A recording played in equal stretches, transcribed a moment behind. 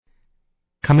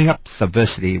Coming up,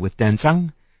 Subversity with Dan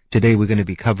Zhang. Today we're going to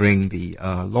be covering the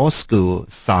law school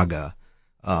saga.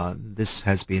 This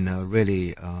has been a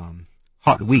really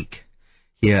hot week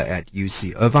here at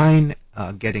UC Irvine,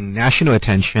 getting national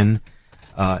attention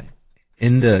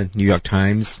in the New York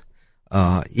Times.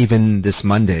 Even this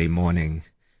Monday morning,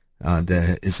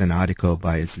 there is an article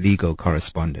by its legal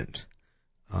correspondent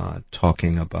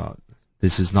talking about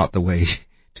this is not the way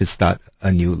to start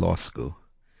a new law school.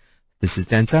 This is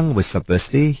Dan Zhang with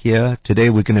Subversity here.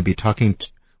 Today we're going to be talking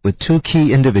with two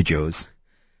key individuals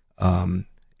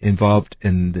involved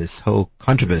in this whole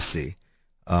controversy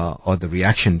or the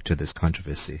reaction to this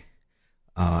controversy.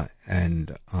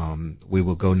 And we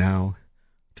will go now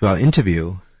to our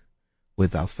interview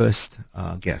with our first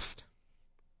guest.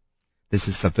 This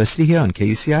is Subversity here on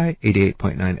KUCI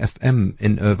 88.9 FM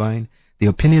in Irvine. The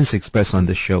opinions expressed on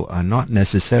this show are not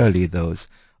necessarily those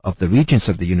of the Regents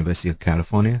of the University of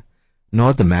California,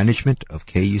 nor the management of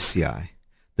KUCI.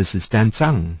 This is Dan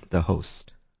Zhang, the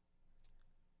host.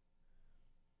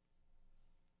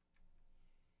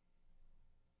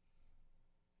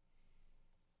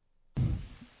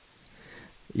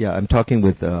 Yeah, I'm talking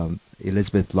with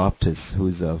Elizabeth Loftus,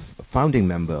 who's a founding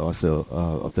member also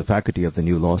of the faculty of the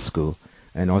new law school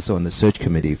and also on the search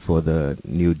committee for the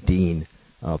new dean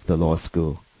of the law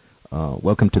school.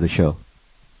 Welcome to the show.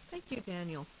 Thank you,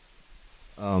 Daniel.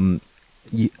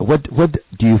 What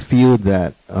do you feel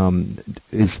that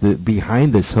is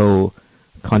behind this whole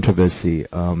controversy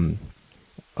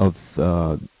of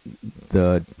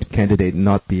the candidate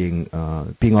not being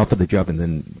offered the job and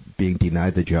then being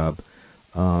denied the job?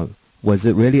 Was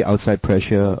it really outside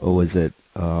pressure, or was it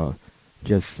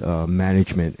just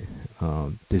management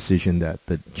decision that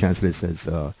the chancellor says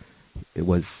it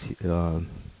was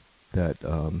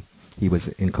that he was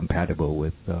incompatible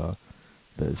with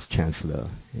this chancellor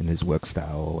in his work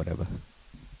style or whatever?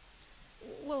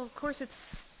 Well, of course,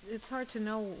 it's hard to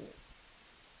know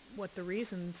what the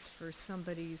reasons for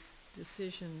somebody's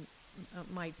decision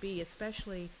might be,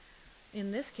 especially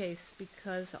in this case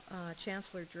because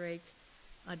Chancellor Drake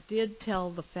did tell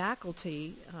the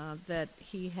faculty that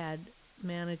he had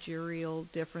managerial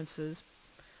differences.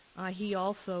 He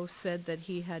also said that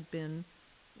he had been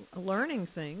learning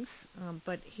things,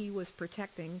 but he was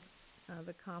protecting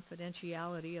the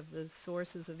confidentiality of the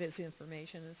sources of his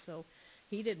information, and so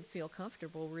he didn't feel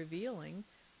comfortable revealing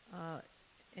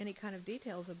any kind of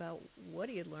details about what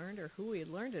he had learned or who he had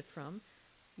learned it from.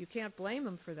 You can't blame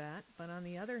him for that, but on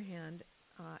the other hand,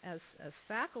 as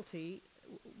faculty,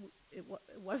 it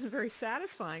wasn't very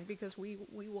satisfying because we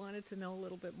wanted to know a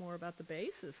little bit more about the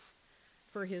basis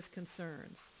for his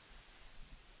concerns.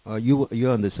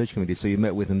 You're on the search committee, so you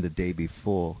met with him the day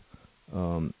before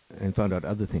and found out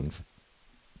other things.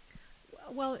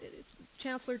 Well,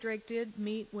 Chancellor Drake did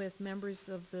meet with members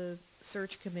of the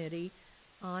search committee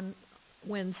on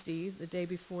Wednesday, the day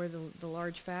before the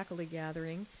large faculty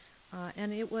gathering,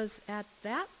 and it was at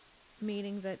that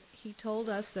meeting that he told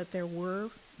us that there were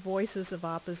voices of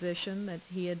opposition that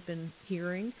he had been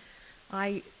hearing.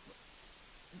 I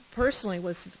personally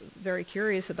was very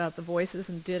curious about the voices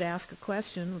and did ask a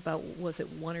question about was it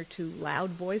one or two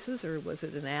loud voices or was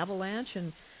it an avalanche,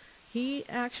 and he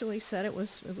actually said it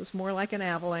was more like an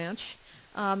avalanche.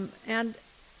 And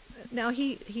now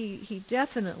he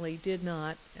definitely did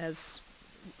not, as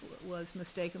was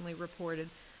mistakenly reported,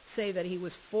 say that he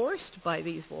was forced by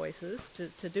these voices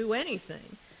to do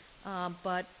anything.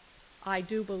 But I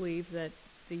do believe that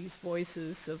these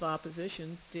voices of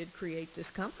opposition did create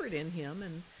discomfort in him,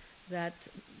 and that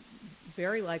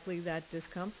very likely that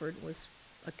discomfort was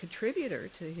a contributor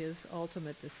to his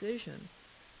ultimate decision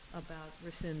about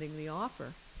rescinding the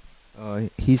offer.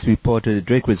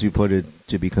 Drake was reported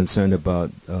to be concerned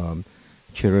about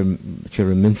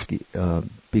Chereminsky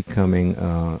becoming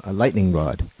a lightning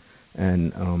rod,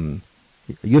 and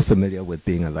you're familiar with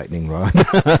being a lightning rod.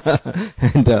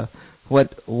 And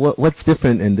what's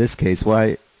different in this case?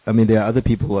 Why? I mean, there are other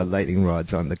people who are lightning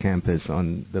rods on the campus,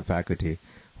 on the faculty.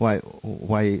 Why?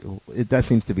 That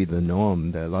seems to be the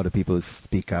norm. That a lot of people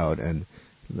speak out, and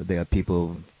there are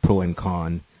people pro and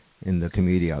con in the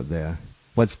community out there.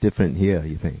 What's different here,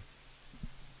 you think?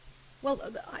 Well,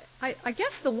 I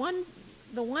guess the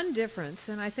one difference,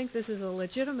 and I think this is a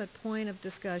legitimate point of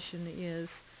discussion,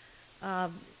 is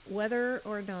whether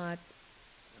or not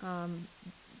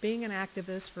being an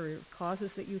activist for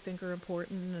causes that you think are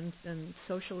important and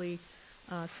socially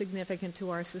significant to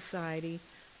our society,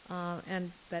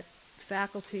 and that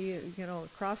faculty,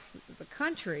 across the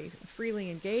country freely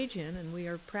engage in, and we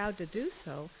are proud to do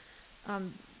so.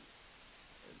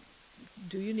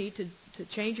 Do you need to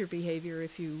change your behavior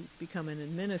if you become an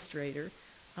administrator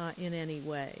in any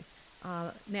way?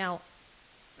 Now,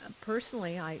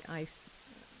 personally,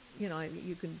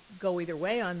 you can go either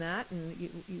way on that, and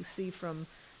you see from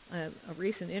a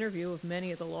recent interview of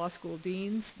many of the law school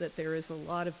deans that there is a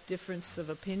lot of difference of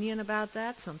opinion about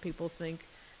that. Some people think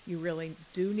you really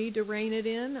do need to rein it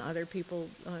in. Other people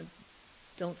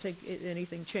don't think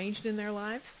anything changed in their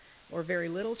lives, or very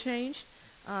little changed.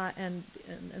 And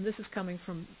this is coming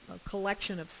from a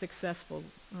collection of successful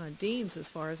deans, as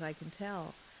far as I can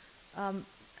tell.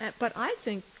 But I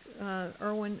think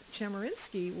Erwin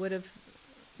Chemerinsky would have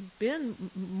been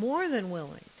more than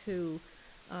willing to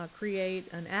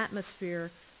create an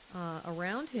atmosphere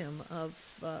around him of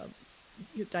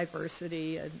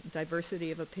diversity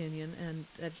of opinion, and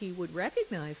that he would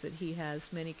recognize that he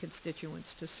has many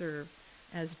constituents to serve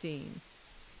as dean.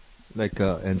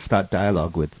 And start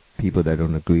dialogue with people that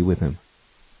don't agree with him.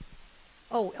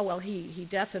 Oh, well, he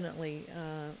definitely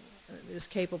is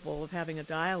capable of having a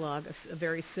dialogue, a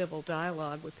very civil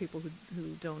dialogue with people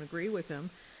who don't agree with him.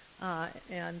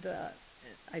 And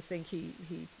I think he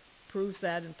proves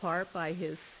that in part by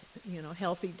his,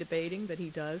 healthy debating that he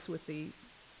does with the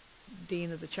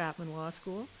dean of the Chapman Law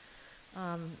School.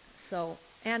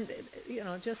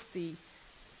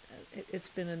 It's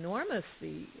been enormous,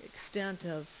 the extent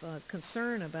of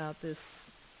concern about this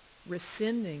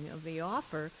rescinding of the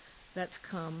offer that's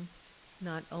come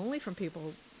not only from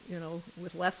people,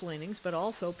 with left leanings, but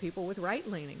also people with right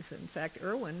leanings. In fact,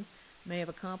 Erwin may have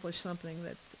accomplished something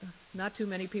that not too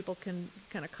many people can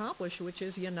accomplish, which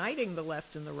is uniting the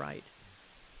left and the right.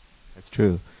 That's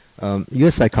true. You're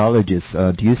a psychologist.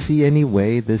 Do you see any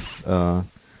way this? I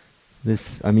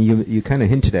mean, you kind of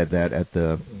hinted at that at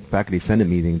the faculty senate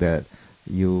meeting, that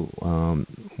you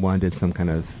wanted some kind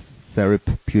of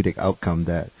therapeutic outcome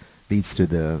that leads to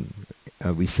the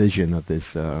rescission of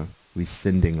this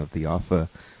rescinding of the offer,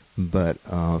 but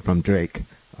from Drake.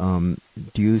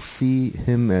 Do you see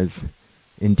him as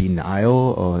in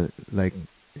denial, or like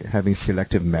having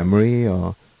selective memory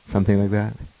or something like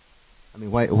that? I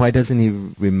mean, why doesn't he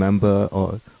remember,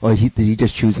 or did he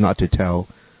just choose not to tell?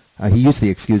 He used the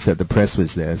excuse that the press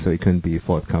was there, so he couldn't be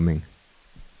forthcoming.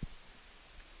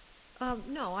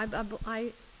 No,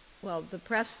 well, the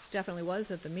press definitely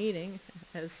was at the meeting,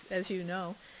 as you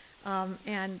know,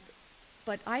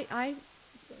 but I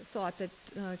thought that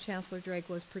Chancellor Drake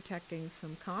was protecting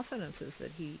some confidences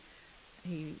that he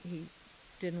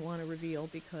didn't want to reveal,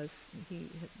 because he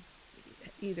had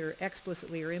either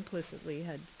explicitly or implicitly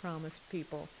had promised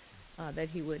people that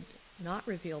he would not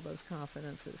reveal those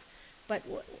confidences. But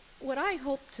what I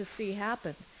hope to see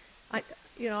happen,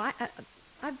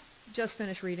 I've just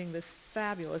finished reading this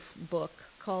fabulous book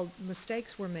called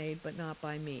Mistakes Were Made But Not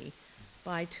by Me,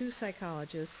 by two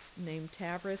psychologists named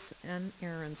Tavris and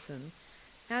Aronson.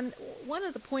 And one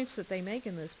of the points that they make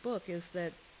in this book is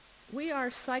that we are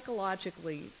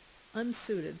psychologically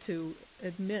unsuited to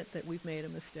admit that we've made a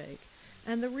mistake.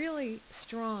 And the really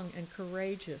strong and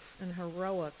courageous and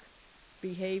heroic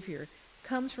behavior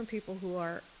comes from people who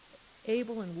are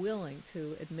able and willing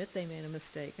to admit they made a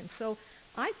mistake. And so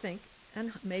I think,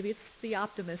 and maybe it's the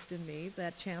optimist in me,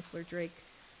 that Chancellor Drake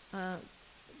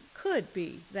could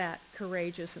be that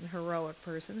courageous and heroic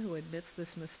person who admits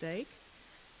this mistake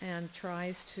and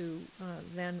tries to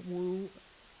then woo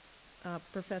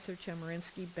Professor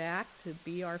Chemerinsky back to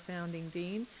be our founding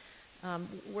dean.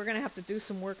 We're going to have to do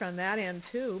some work on that end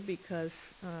too,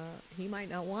 because he might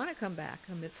not want to come back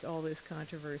amidst all this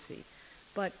controversy.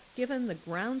 But given the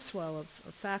groundswell of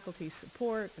faculty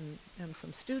support and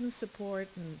some student support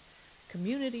and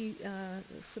community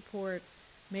support,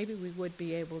 maybe we would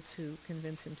be able to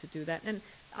convince him to do that. And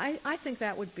I think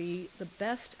that would be the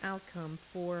best outcome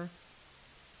for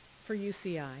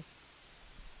UCI.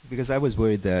 Because I was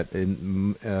worried that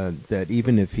that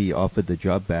even if he offered the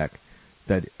job back,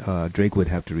 that Drake would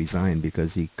have to resign,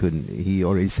 because he couldn't. He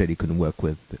already said he couldn't work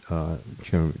with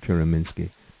Chemerinsky.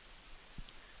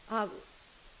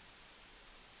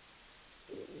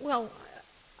 Well,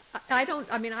 I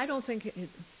don't think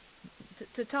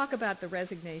to talk about the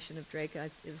resignation of Drake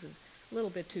is a little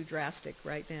bit too drastic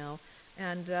right now,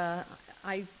 and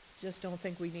I just don't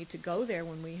think we need to go there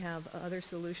when we have other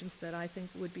solutions that I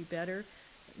think would be better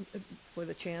for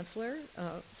the chancellor,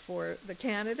 for the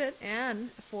candidate, and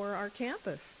for our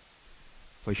campus.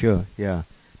 For sure, yeah,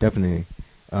 definitely.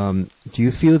 Do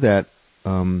you feel that,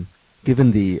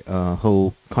 given the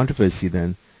whole controversy,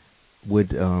 then was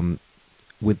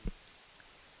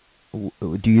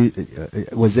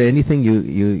there anything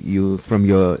you from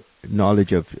your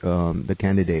knowledge of the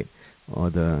candidate or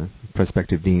the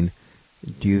prospective dean,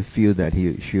 do you feel that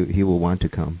he will want to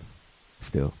come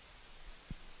still?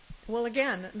 Well,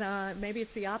 again, maybe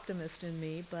it's the optimist in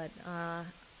me, but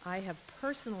I have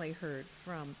personally heard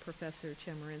from Professor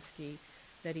Chemerinsky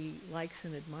that he likes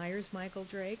and admires Michael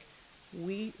Drake.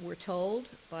 We were told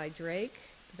by Drake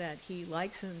that he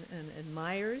likes and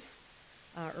admires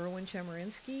Erwin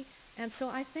Chemerinsky. And so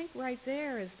I think right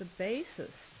there is the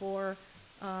basis for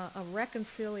a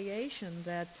reconciliation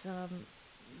that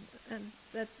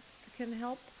can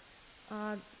help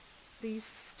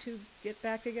these two get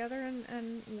back together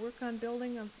and work on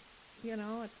building a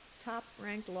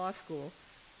top-ranked law school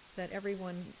that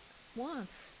everyone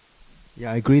wants.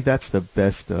 Yeah, I agree. That's the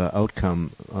best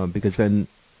outcome because then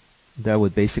that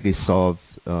would basically solve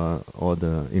all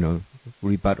the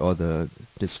rebut all the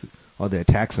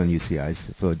attacks on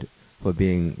UCIs for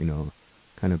being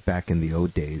kind of back in the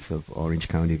old days of Orange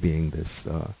County being this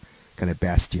kind of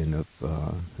bastion of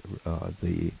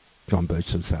the John Birch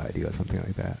Society or something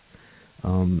like that.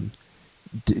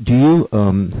 Do you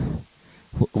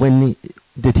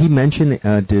did he mention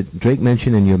did Drake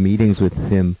mention in your meetings with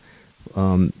him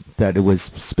that it was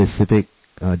specific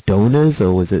donors,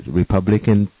 or was it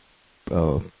Republican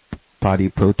party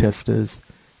protesters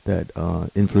that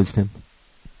influenced him?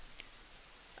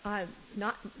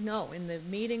 No. In the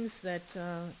meetings that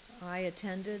I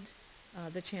attended,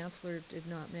 the chancellor did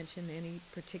not mention any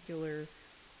particular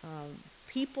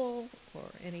people or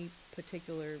any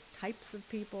particular types of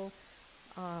people.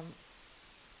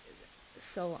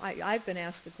 So I've been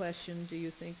asked the question, do you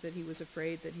think that he was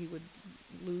afraid that he would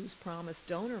lose promised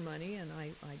donor money? And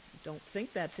I don't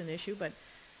think that's an issue, but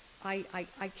I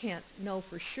can't know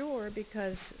for sure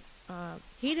because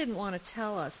he didn't want to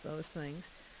tell us those things.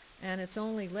 And it's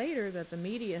only later that the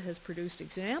media has produced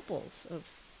examples of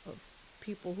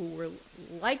people who were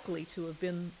likely to have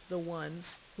been the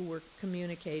ones who were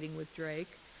communicating with Drake.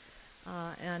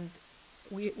 And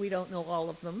we don't know all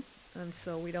of them, and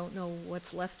so we don't know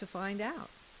what's left to find out.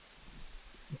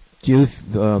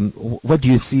 What do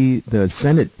you see the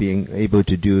Senate being able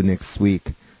to do next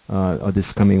week or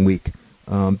this coming week?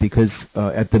 Because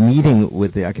at the meeting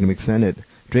with the Academic Senate,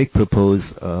 Drake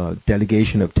proposed a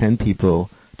delegation of 10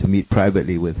 people to meet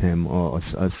privately with him, or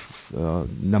a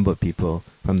number of people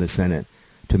from the Senate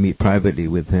to meet privately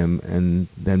with him and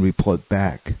then report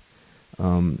back.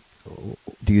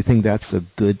 Do you think that's a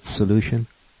good solution?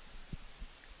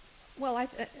 Well,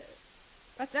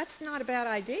 that's not a bad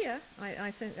idea.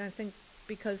 I think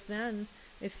because then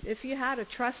if you had a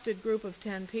trusted group of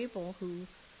 10 people who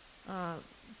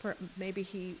maybe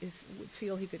he would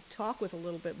feel he could talk with a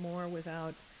little bit more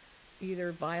without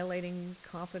either violating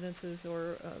confidences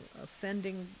or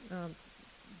offending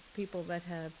people that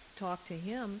have talked to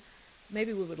him,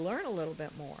 maybe we would learn a little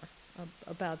bit more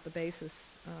about the basis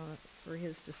for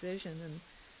his decision, and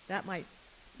that might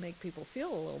make people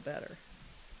feel a little better.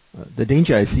 The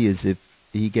danger I see is if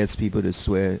he gets people to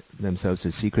swear themselves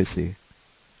to secrecy.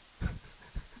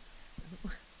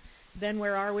 Then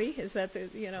where are we? Is that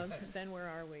then where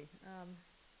are we?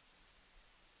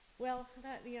 Well,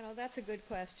 that's a good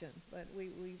question, but we.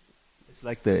 It's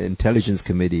like the Intelligence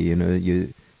Committee.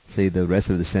 You say the rest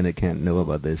of the Senate can't know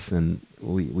about this, and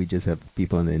we just have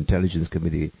people on the Intelligence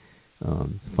Committee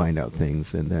find out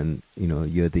things, and then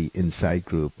you're the inside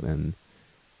group, and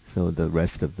so the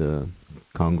rest of the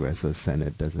Congress or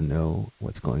Senate doesn't know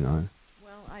what's going on.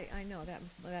 Well, I know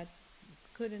that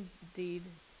could indeed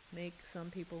make some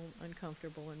people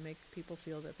uncomfortable and make people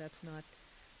feel that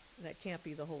that can't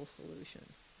be the whole solution.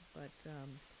 But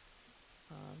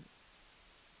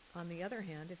on the other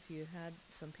hand, if you had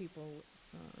some people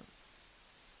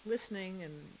listening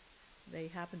and they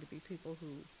happen to be people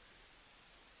who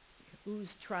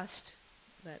ooze trust,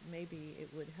 that maybe it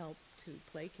would help to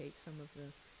placate some of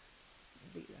the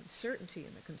uncertainty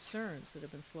and the concerns that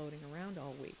have been floating around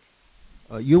all week.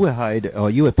 You were hired, or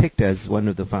you were picked as one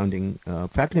of the founding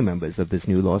faculty members of this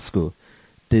new law school.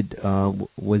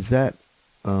 Was that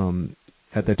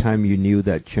at the time you knew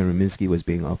that Chemerinsky was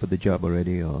being offered the job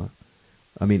already, or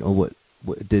what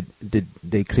did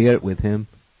they clear it with him?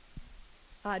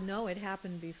 No, it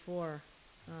happened before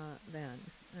then,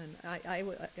 and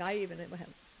I even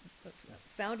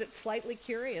found it slightly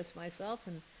curious myself,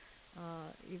 and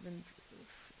even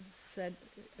said,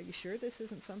 "Are you sure this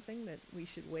isn't something that we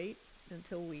should wait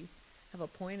until we have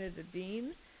appointed a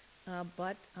dean?"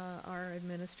 But our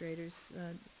administrators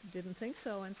didn't think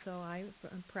so, and so I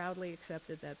proudly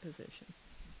accepted that position.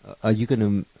 Are you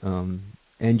going to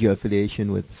end your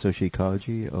affiliation with social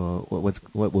ecology, or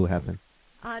what will happen?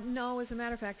 No, as a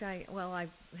matter of fact, I've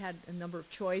had a number of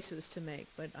choices to make,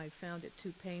 but I found it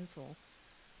too painful.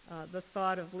 The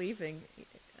thought of leaving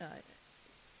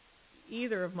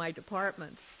either of my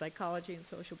departments, psychology and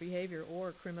social behavior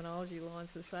or criminology, law and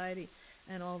society,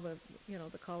 and all the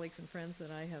the colleagues and friends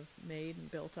that I have made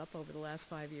and built up over the last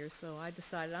 5 years. So I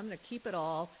decided I'm going to keep it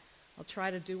all. I'll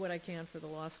try to do what I can for the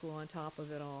law school on top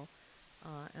of it all.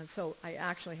 And so I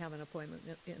actually have an appointment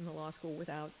in the law school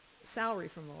without salary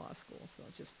from the law school. So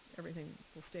just everything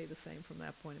will stay the same from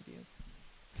that point of view.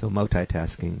 So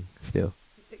multitasking still.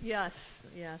 Yes,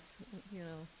 yes.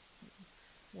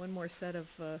 One more set of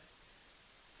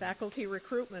faculty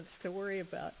recruitments to worry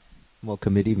about. More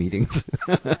committee meetings.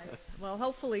 Right. Well,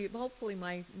 hopefully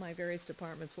my various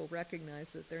departments will recognize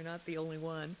that they're not the only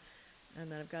one,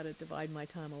 and that I've got to divide my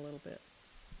time a little bit.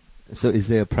 So is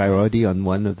there a priority on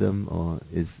one of them, or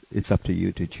it's up to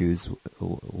you to choose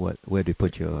where to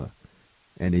put your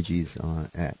energies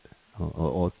at,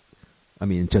 or I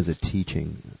mean in terms of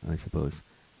teaching, I suppose.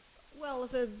 Well,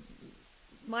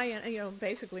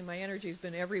 basically my energy's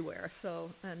been everywhere.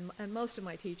 So, and most of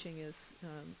my teaching is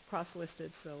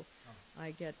cross-listed. So,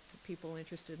 I get people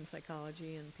interested in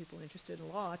psychology and people interested in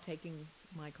law taking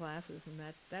my classes, and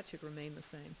that should remain the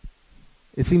same.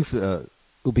 It seems it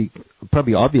will be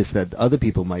probably obvious that other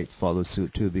people might follow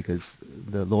suit too, because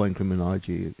the law and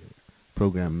criminology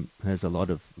program has a lot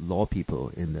of law people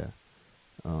in there,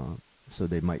 so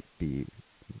they might be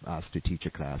asked to teach a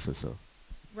class or so.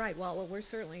 Right. Well, we're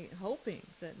certainly hoping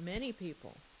that many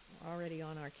people already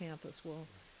on our campus will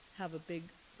have a big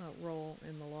role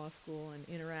in the law school and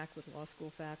interact with law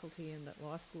school faculty, and that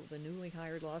the newly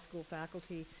hired law school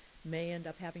faculty may end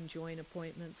up having joint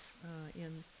appointments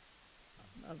in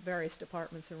various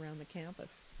departments around the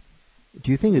campus.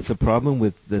 Do you think it's a problem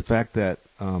with the fact that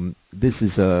this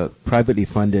is a privately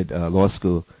funded law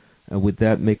school? Would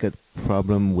that make a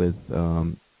problem with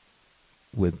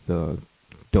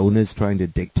donors trying to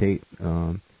dictate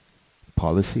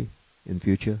policy in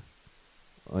future,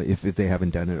 if they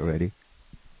haven't done it already?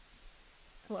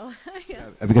 Well, yeah.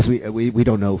 Because we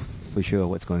don't know for sure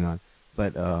what's going on,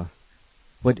 but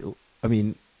what I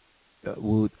mean,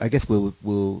 I guess will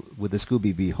the school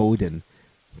be beholden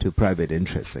to private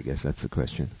interests? I guess that's the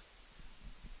question.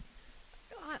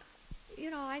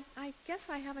 I guess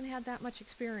I haven't had that much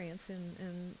experience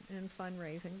in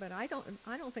fundraising, but I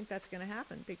don't think that's going to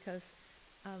happen, because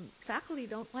faculty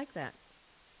don't like that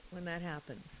when that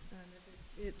happens. And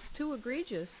if it's too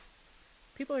egregious,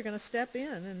 people are going to step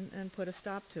in and put a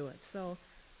stop to it. So,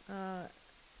 I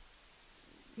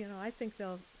think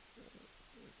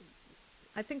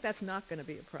that's not going to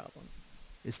be a problem.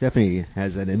 It definitely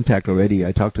has an impact already.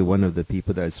 I talked to one of the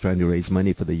people that's trying to raise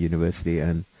money for the university,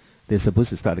 and they're supposed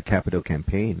to start a capital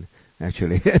campaign,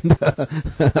 actually, and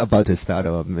about to start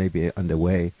or maybe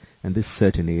underway, and this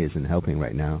certainly isn't helping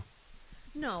right now.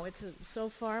 No, it's a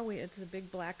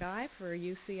big black eye for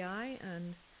UCI,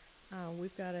 and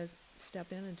we've got to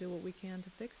step in and do what we can to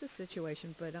fix the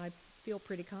situation, but I feel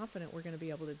pretty confident we're going to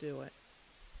be able to do it.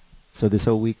 So this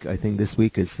whole week, I think this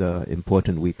week is an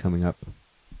important week coming up.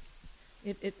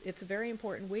 It's a very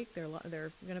important week. There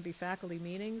are going to be faculty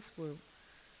meetings.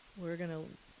 We're going to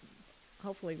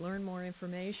hopefully learn more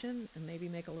information and maybe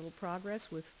make a little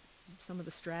progress with some of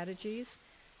the strategies.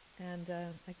 And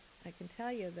I can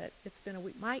tell you that it's been a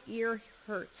week. My ear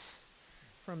hurts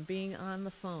from being on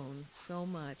the phone so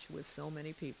much with so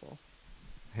many people.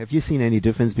 Have you seen any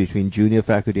difference between junior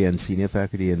faculty and senior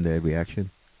faculty in their reaction?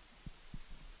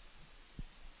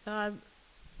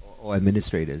 Or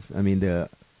administrators? I mean,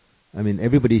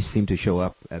 everybody seemed to show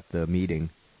up at the meeting.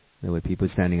 There were people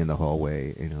standing in the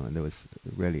hallway, and there was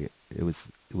really it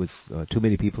was too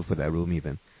many people for that room,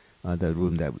 even the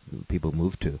room that people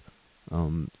moved to.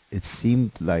 It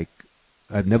seemed like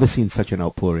I've never seen such an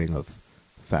outpouring of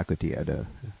faculty at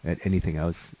anything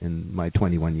else in my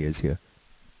 21 years here.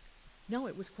 No,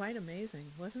 it was quite amazing,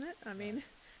 wasn't it? I mean,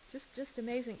 just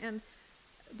amazing. And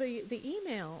the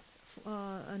email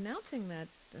announcing that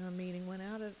meeting went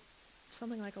out at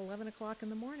something like 11 o'clock in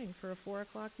the morning for a 4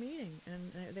 o'clock meeting.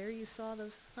 And there you saw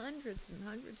those hundreds and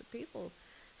hundreds of people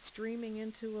streaming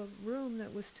into a room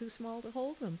that was too small to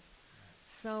hold them.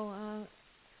 So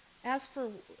as for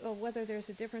whether there's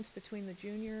a difference between the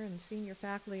junior and senior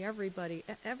faculty, everybody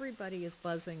is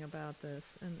buzzing about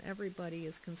this, and everybody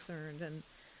is concerned. And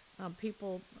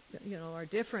people, are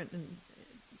different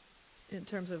in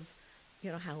terms of,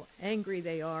 how angry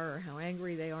they are, or how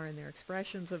angry they are in their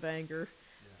expressions of anger,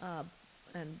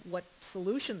 and what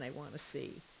solution they want to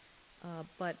see.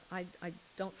 But I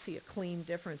don't see a clean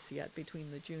difference yet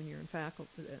between the junior and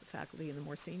faculty and the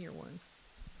more senior ones.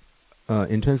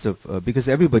 In terms of, because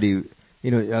everybody,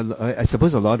 I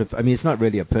suppose a lot of, it's not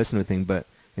really a personal thing, but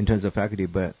in terms of faculty,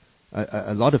 but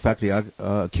a lot of faculty are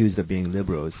accused of being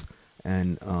liberals.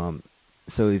 And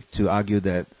so to argue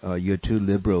that you're too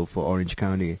liberal for Orange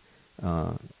County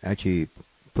actually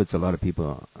puts a lot of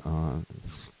people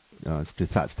to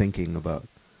start thinking about,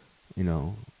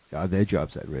 are their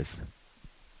jobs at risk?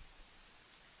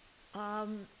 I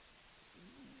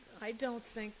don't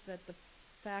think that the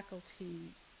faculty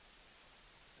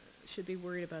should be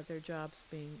worried about their jobs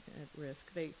being at risk.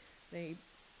 They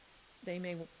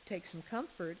may take some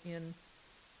comfort in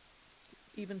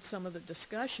even some of the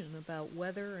discussion about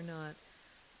whether or not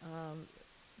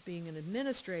being an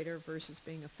administrator versus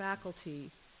being a faculty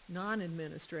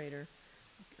non-administrator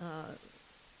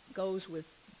goes with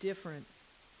different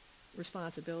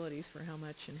responsibilities for how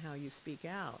much and how you speak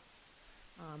out.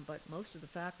 But most of the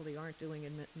faculty aren't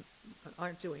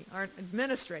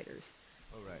administrators.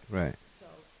 Oh, right. So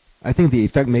I think the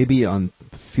effect may be on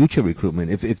future recruitment.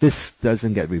 If this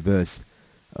doesn't get reversed,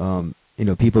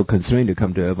 people considering to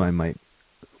come to Irvine might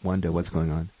wonder what's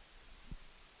going on.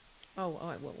 Well,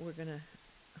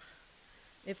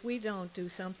 if we don't do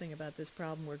something about this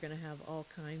problem, we're going to have all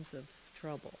kinds of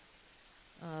trouble.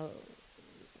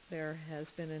 There has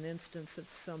been an instance of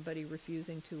somebody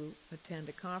refusing to attend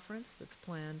a conference that's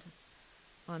planned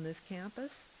on this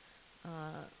campus.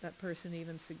 That person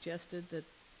even suggested that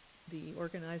the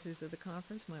organizers of the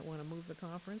conference might want to move the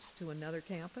conference to another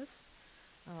campus.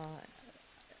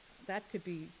 That could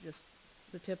be just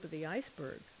the tip of the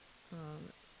iceberg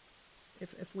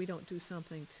if we don't do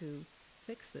something to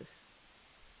fix this.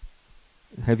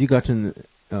 Have you gotten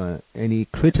any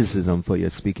criticism for your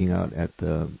speaking out at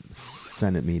the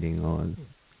Senate meeting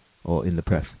or in the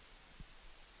press?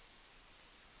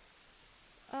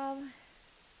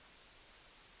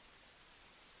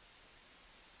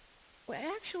 Well,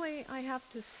 actually, I have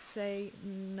to say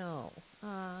no.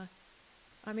 I've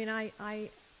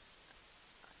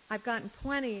gotten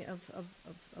plenty of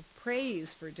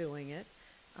praise for doing it,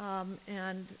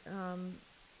 and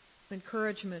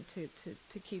encouragement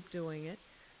to keep doing it.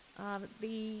 I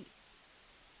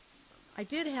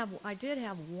did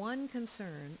have one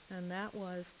concern, and that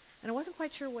was, and I wasn't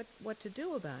quite sure what to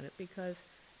do about it, because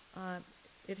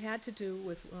it had to do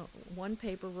with one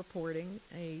paper reporting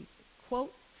a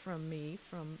quote from me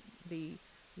from the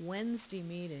Wednesday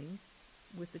meeting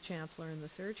with the chancellor and the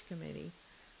search committee,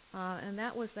 and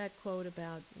that was that quote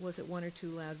about, was it one or two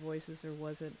loud voices or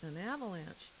was it an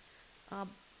avalanche?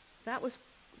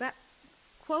 That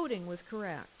quoting was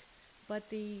correct, but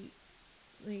the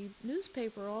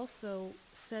newspaper also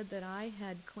said that I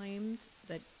had claimed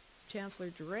that Chancellor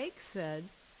Drake said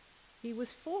he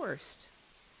was forced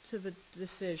to the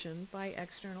decision by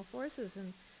external forces,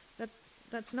 and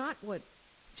that's not what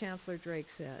Chancellor Drake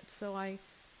said. So I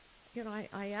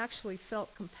actually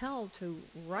felt compelled to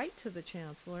write to the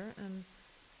chancellor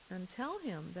and tell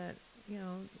him that,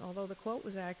 although the quote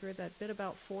was accurate, that bit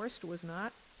about forced was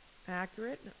not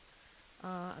accurate,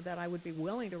 that I would be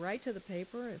willing to write to the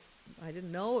paper if I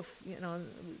didn't know if,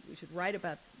 we should write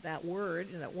about that word,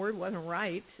 and that word wasn't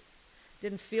right,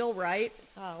 didn't feel right,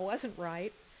 wasn't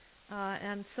right.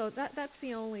 And so that's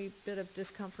the only bit of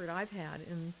discomfort I've had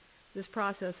in this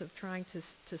process of trying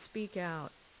to speak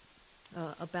out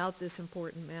about this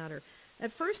important matter.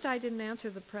 At first, I didn't answer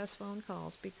the press phone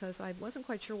calls because I wasn't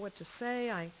quite sure what to say.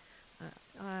 I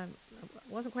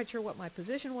wasn't quite sure what my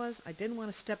position was. I didn't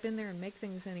want to step in there and make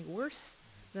things any worse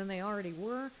than they already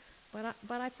were. But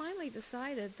I finally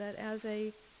decided that as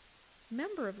a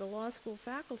member of the law school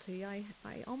faculty, I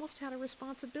almost had a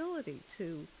responsibility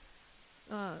to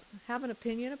have an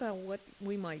opinion about what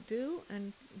we might do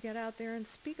and get out there and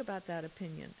speak about that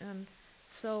opinion. And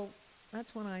so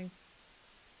that's when I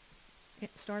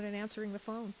started answering the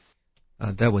phone.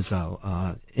 That was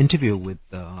our interview with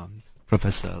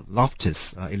Professor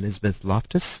Loftus, Elizabeth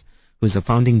Loftus, who's a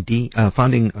founding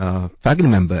faculty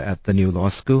member at the new law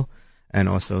school and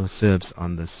also serves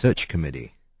on the search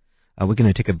committee. We're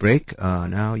going to take a break.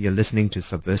 Now you're listening to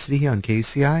Subversity here on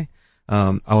KUCI.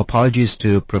 Our apologies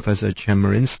to Professor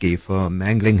Chemerinsky for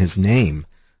mangling his name.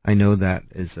 I know that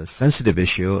is a sensitive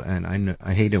issue, and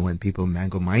I hate it when people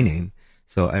mangle my name,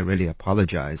 so I really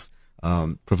apologize.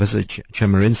 Professor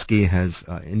Chemerinsky has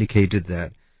indicated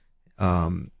that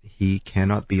he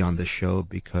cannot be on the show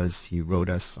because he wrote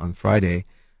us on Friday.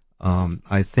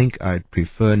 I think I'd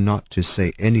prefer not to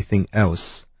say anything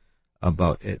else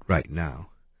about it right now.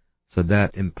 So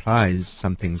that implies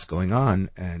something's going on,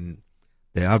 and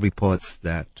there are reports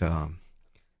that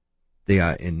they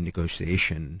are in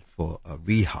negotiation for a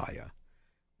rehire.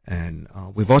 And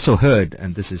we've also heard,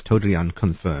 and this is totally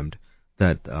unconfirmed,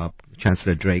 that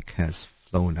Chancellor Drake has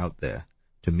flown out there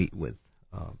to meet with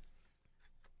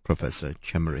Professor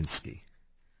Chemerinsky.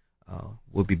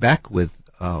 We'll be back with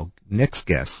our next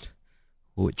guest,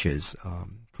 which is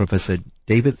Professor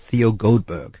David Theo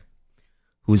Goldberg,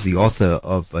 who's the author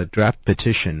of a draft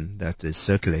petition that is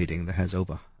circulating that has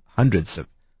over hundreds and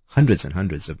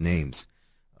hundreds of names,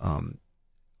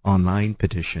 online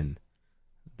petition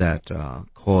that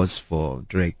calls for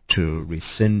Drake to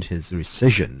rescind his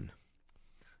rescission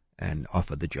and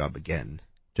offer the job again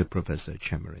to Professor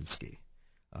Chemerinsky.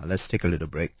 Let's take a little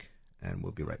break, and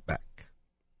we'll be right back.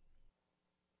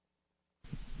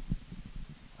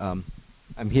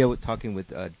 I'm here talking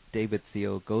with David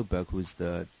Theo Goldberg, who's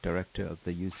the director of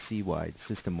the UC-wide,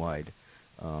 system-wide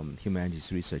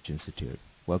Humanities Research Institute.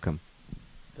 Welcome.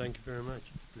 Thank you very much.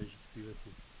 It's a pleasure to be with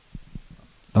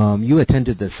you. You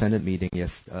attended the Senate meeting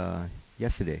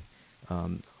yesterday.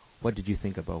 What did you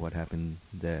think about what happened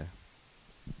there?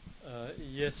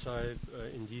 Yes, I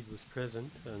indeed was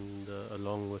present, and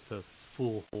along with a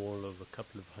full hall of a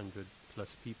couple of 100+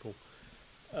 people.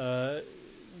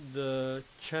 The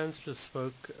Chancellor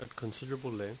spoke at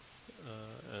considerable length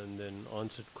and then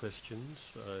answered questions,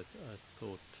 I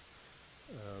thought,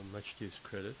 much to his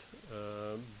credit.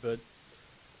 But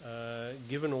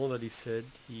given all that he said,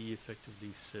 he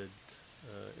effectively said,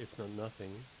 if not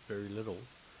nothing, very little.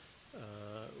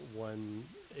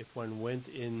 If one went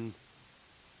in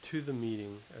to the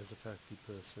meeting as a faculty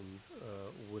person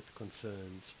with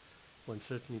concerns, one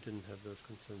certainly didn't have those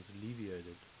concerns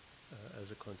alleviated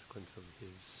as a consequence of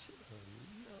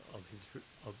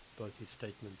both his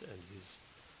statement and his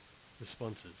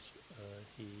responses.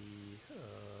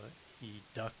 He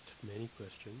ducked many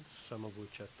questions, some of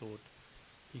which I thought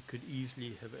he could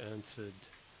easily have answered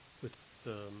with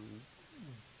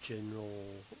general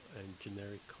and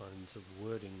generic kinds of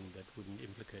wording that wouldn't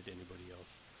implicate anybody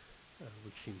else,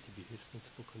 which seemed to be his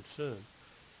principal concern.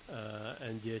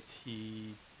 And yet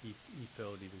he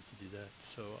failed even to do that.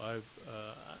 So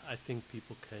I think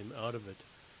people came out of it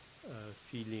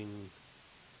feeling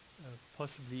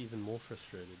possibly even more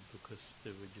frustrated because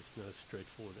there were just no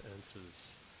straightforward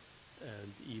answers.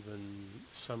 And even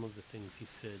some of the things he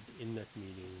said in that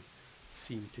meeting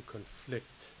seemed to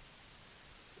conflict,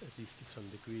 at least to some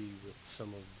degree, with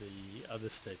some of the other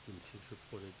statements he's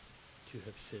reported to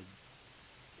have said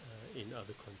in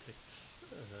other contexts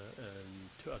and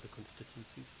to other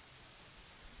constituencies.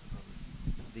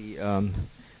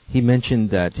 He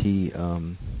mentioned that he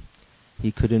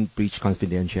couldn't breach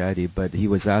confidentiality, but he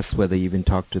was asked whether he even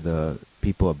talked to the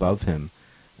people above him,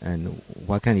 and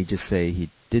why can't he just say he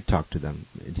did talk to them?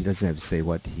 He doesn't have to say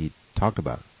what he talked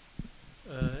about.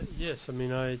 Yes, I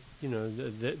mean,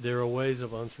 there are ways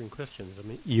of answering questions. I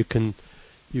mean, you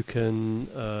can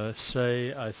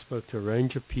say I spoke to a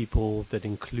range of people that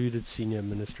included senior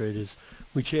administrators,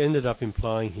 which he ended up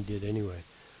implying he did anyway.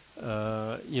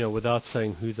 Without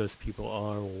saying who those people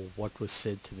are or what was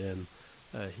said to them.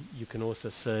 You can also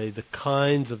say the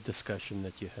kinds of discussion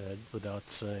that you had without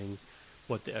saying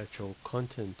what the actual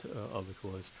content of it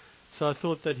was. So I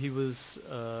thought that he was,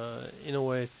 in a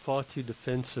way, far too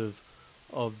defensive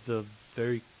of the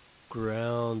very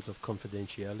grounds of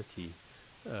confidentiality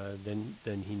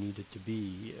than he needed to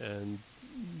be, and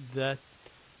that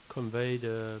conveyed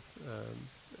an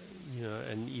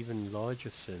even larger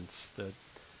sense that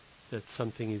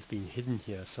something is being hidden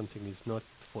here, something is not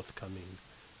forthcoming,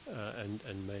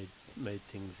 and made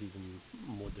things even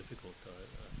more difficult.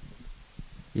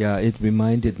 Yeah, it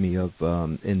reminded me of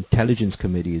intelligence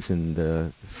committees in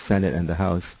the Senate and the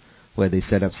House, where they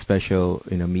set up special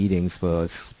meetings for a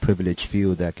privileged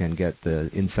few that can get the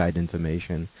inside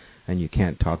information, and you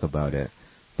can't talk about it.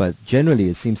 But generally,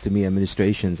 it seems to me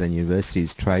administrations and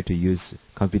universities try to use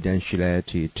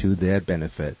confidentiality to their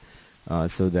benefit,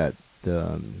 so that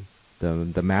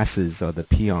the masses or the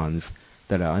peons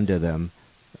that are under them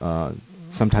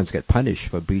sometimes get punished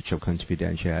for breach of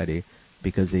confidentiality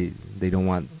because they don't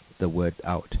want the word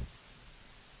out.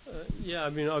 Yeah, I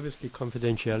mean, obviously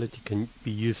confidentiality can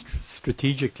be used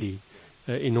strategically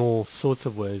in all sorts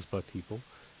of ways by people.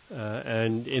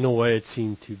 And in a way it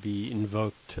seemed to be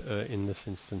invoked in this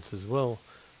instance as well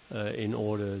in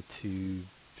order to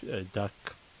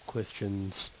duck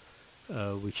questions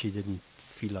which he didn't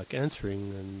feel like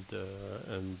answering,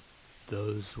 and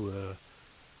those were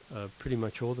pretty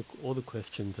much all the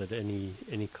questions that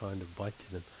any kind of bite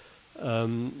to them.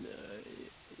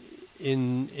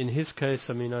 In his case,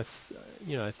 I mean, I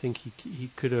think he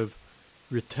could have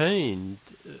retained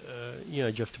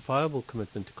justifiable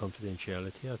commitment to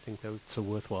confidentiality. I think that's a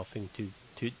worthwhile thing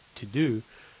to do,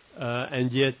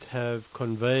 and yet have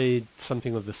conveyed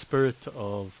something of the spirit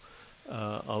of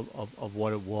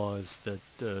what it was that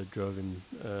drove him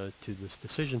to this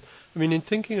decision. I mean, in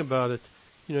thinking about it,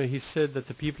 he said that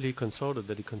the people he consulted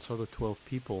 12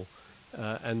 people,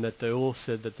 and that they all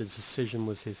said that the decision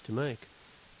was his to make.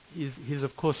 he's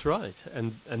of course right,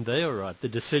 and they are right. The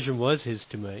decision was his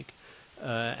to make,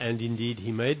 and indeed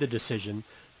he made the decision.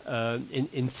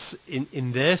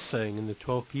 In their saying, in the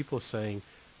 12 people saying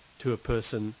to a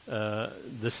person,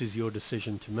 this is your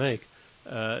decision to make,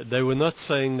 they were not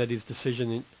saying that his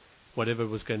decision, whatever it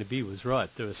was going to be, was right.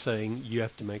 They were saying you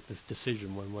have to make this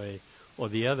decision one way or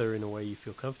the other in a way you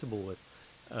feel comfortable with.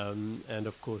 And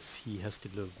of course he has to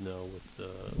live now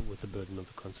with the burden of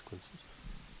the consequences.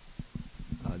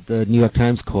 The New York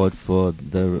Times called for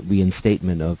the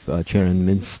reinstatement of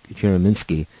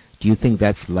Chereminsky. Do you think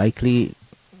that's likely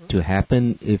to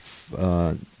happen if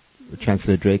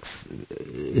Chancellor Drake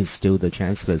is still the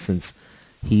chancellor, since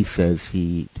he says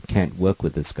he can't work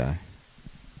with this guy?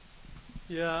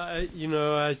 Yeah,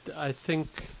 I think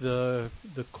the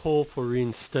call for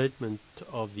reinstatement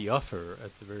of the offer,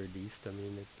 at the very least, I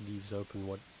mean, it leaves open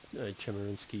what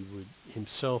Chemerinsky would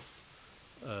himself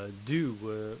do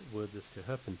were this to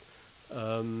happen,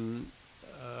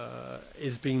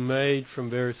 is being made from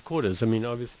various quarters. I mean,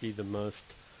 obviously the most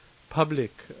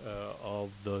public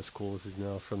of those calls is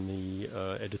now from the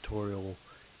editorial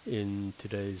in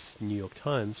today's New York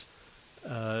Times.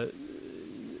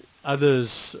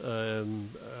 Others,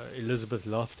 Elizabeth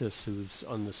Loftus, who's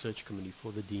on the search committee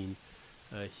for the dean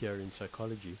here in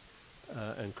psychology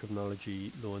and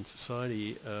criminology, law and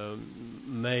society,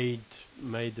 made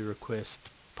the request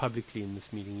publicly in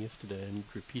this meeting yesterday and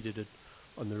repeated it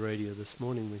on the radio this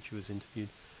morning when she was interviewed.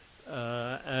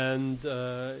 And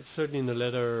certainly in the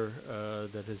letter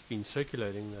that has been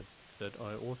circulating that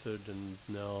I authored and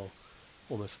now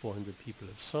almost 400 people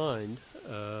have signed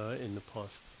in the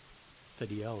past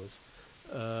 30 hours.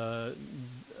 I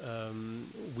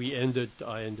ended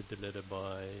the letter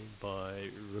by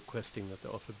requesting that the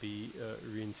offer be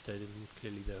reinstated, and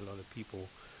clearly there are a lot of people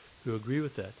who agree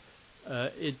with that.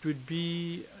 It would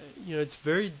be, it's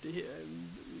very,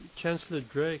 Chancellor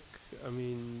Drake, I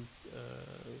mean,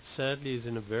 sadly is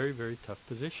in a very, very tough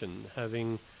position.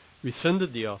 Having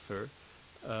rescinded the offer,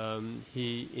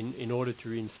 he, in order to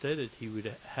reinstate it, he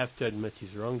would have to admit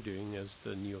his wrongdoing, as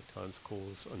the New York Times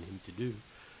calls on him to do.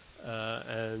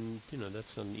 And,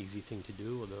 that's not an easy thing to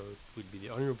do, although it would be the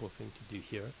honorable thing to do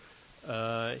here.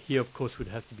 He, of course, would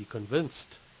have to be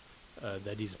convinced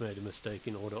that he's made a mistake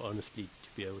in order honestly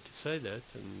to be able to say that,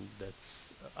 and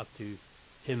that's up to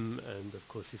him and, of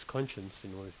course, his conscience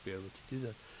in order to be able to do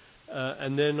that.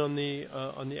 And then on the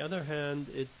other hand,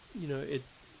 it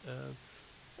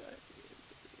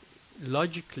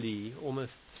logically,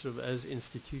 almost sort of as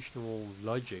institutional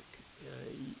logic,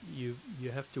 you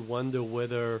have to wonder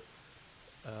whether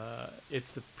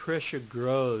if the pressure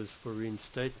grows for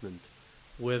reinstatement,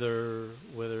 whether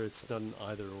it's not an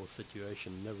either-or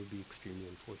situation. That would be extremely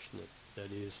unfortunate.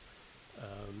 That is,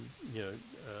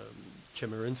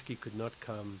 Chemerinsky could not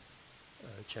come,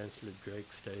 Chancellor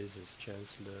Drake stays as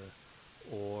Chancellor,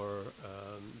 or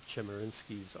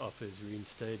Chemerinsky's offer is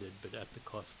reinstated, but at the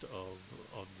cost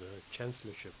of the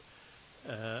Chancellorship.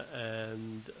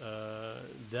 And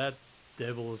that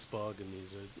devil's bargain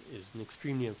is an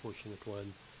extremely unfortunate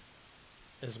one,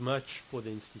 as much for the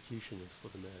institution as for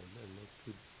the man, and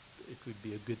it would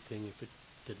be a good thing if it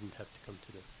didn't have to come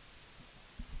to that.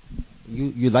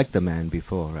 You liked the man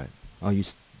before, right?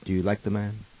 Do you like the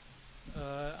man?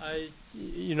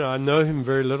 I know him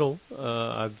very little.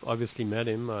 I've obviously met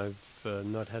him. I've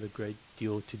not had a great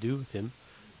deal to do with him.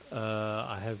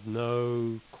 I have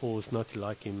no cause not to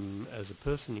like him as a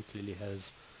person. He clearly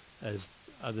has, as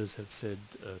others have said,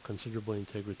 considerable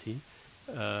integrity.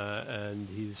 And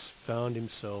he's found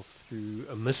himself through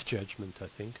a misjudgment, I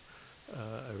think,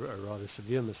 a rather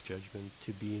severe misjudgment,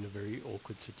 to be in a very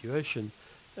awkward situation.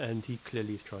 And he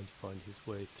clearly is trying to find his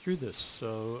way through this.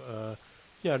 So,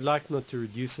 I'd like not to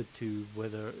reduce it to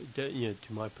whether, to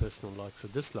my personal likes or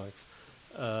dislikes.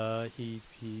 He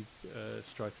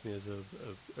strikes me as a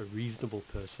reasonable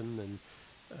person, and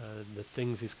the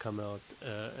things he's come out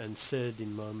and said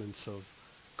in moments of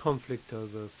conflict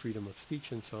over freedom of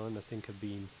speech and so on, I think have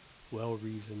been well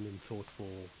reasoned and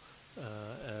thoughtful,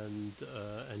 and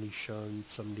he's shown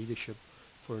some leadership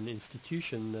for an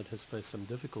institution that has faced some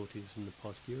difficulties in the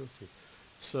past year or two.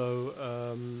 So,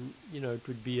 it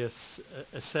would be a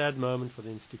sad moment for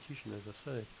the institution, as I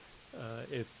say,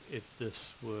 if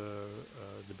this were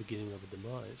the beginning of a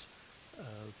demise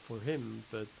for him.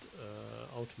 But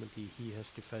ultimately, he has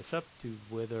to face up to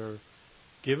whether,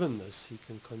 given this, he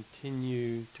can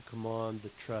continue to command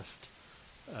the trust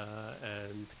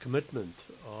and commitment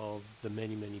of the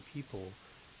many, many people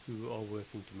who are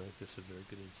working to make this a very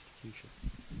good institution.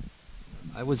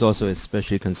 I was also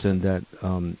especially concerned that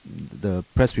the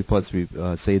press reports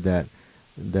say that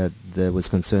there was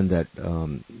concern that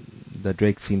that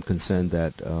Drake seemed concerned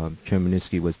that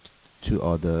Chmielewski was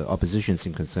or the opposition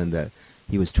seemed concerned that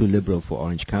he was too liberal for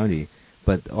Orange County.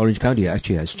 But Orange County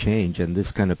actually has changed, and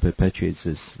this kind of perpetuates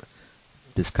this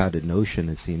discarded notion,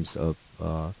 it seems, of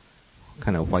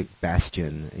kind of white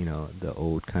bastion, the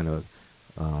old kind of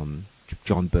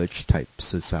John Birch type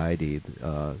society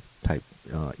type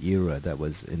era that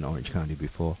was in Orange County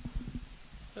before.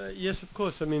 Yes, of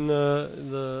course. I mean,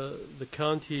 the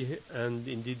county and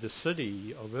indeed the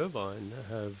city of Irvine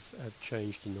have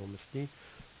changed enormously.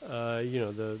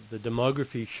 The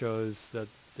demography shows that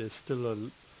there's still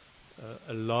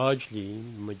a largely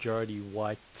majority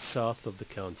white south of the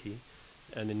county,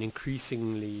 and an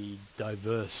increasingly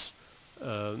diverse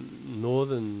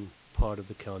northern part of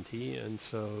the county, and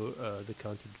so the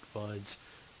county divides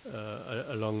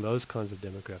along those kinds of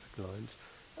demographic lines.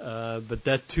 But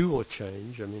that too will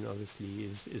change. I mean, obviously,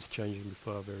 is changing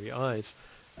before our very eyes.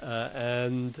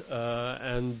 And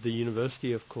the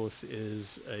university, of course,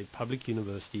 is a public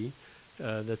university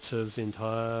that serves the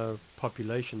entire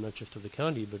population, not just of the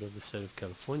county, but of the state of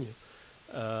California.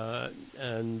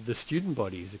 And the student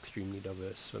body is extremely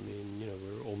diverse. I mean,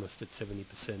 we're almost at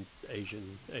 70%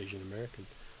 Asian American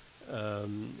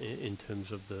in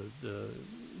terms of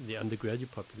the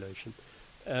undergraduate population.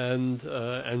 And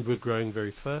we're growing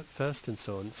very fast and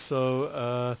so on.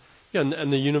 So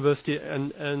and the university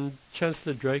and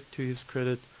Chancellor Drake, to his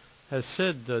credit, has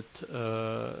said that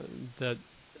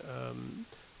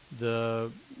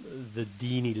the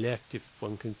dean-elect, if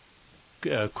one can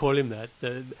call him that,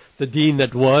 the dean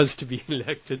that was to be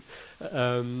elected,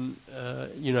 has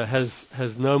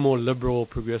no more liberal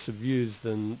progressive views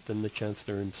than the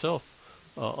chancellor himself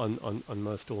on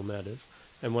most all matters.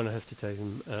 And one has to take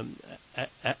him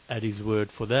at his word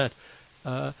for that.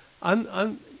 I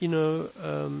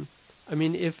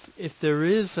mean, if there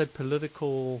is a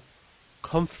political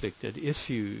conflict at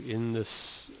issue in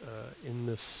this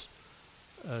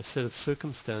set of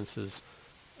circumstances,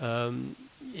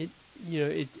 it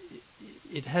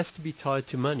has to be tied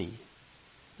to money,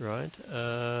 right?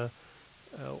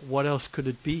 What else could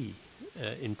it be,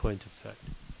 in point of fact?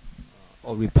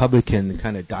 Or Republican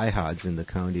kind of diehards in the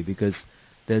county, because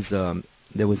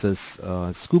there was a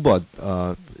school board.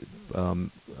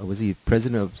 Was he a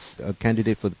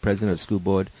candidate for the president of school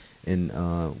board in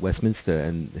Westminster,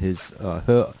 and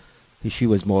she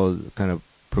was more kind of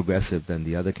progressive than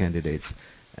the other candidates,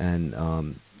 and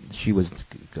she was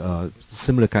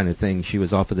similar kind of thing. She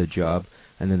was offered the job,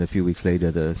 and then a few weeks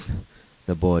later,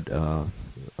 the board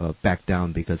backed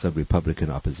down because of Republican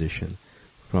opposition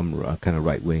from kind of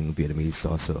right-wing Vietnamese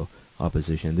also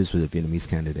opposition. This was a Vietnamese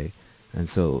candidate, and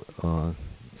so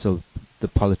the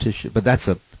politician. But that's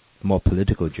a more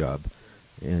political job,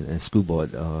 in a school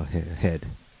board head.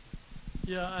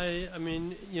 Yeah, I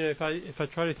mean, if I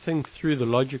try to think through the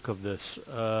logic of this,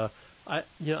 I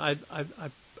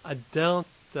doubt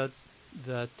that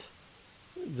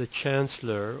the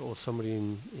chancellor or somebody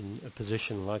in a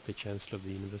position like the chancellor of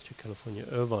the University of California,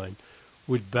 Irvine,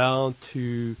 would bow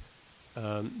to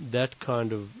that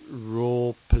kind of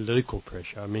raw political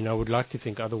pressure. I mean, I would like to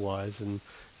think otherwise, and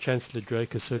Chancellor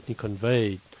Drake has certainly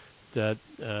conveyed that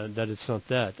it's not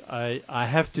that. I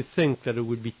have to think that it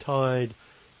would be tied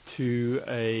to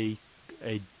a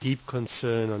deep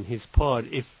concern on his part,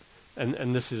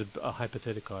 and this is a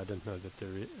hypothetical. I don't know that there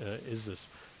is this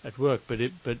at work, but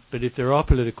if there are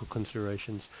political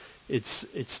considerations,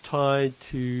 it's tied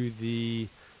to the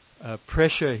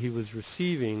pressure he was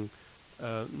receiving,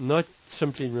 not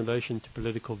simply in relation to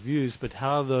political views, but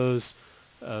how those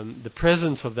the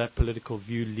presence of that political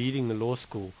view leading the law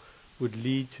school would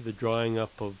lead to the drying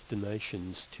up of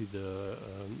donations to the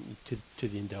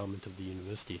endowment of the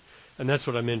university, and that's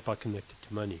what I meant by connected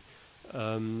to money.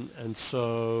 And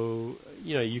so,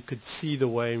 you could see the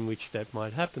way in which that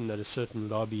might happen, that a certain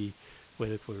lobby,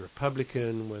 whether it were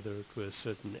Republican, whether it were a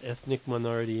certain ethnic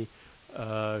minority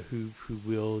who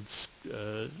wields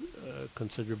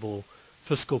considerable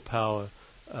fiscal power,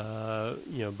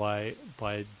 by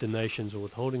donations or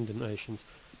withholding donations,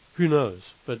 who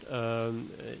knows? But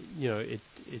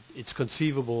it's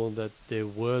conceivable that there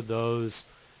were those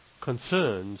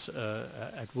concerns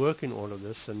at work in all of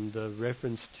this, and the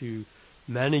reference to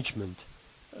management.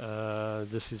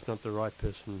 This is not the right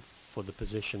person for the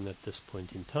position at this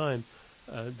point in time.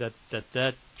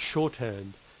 That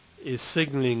shorthand is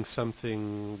signaling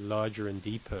something larger and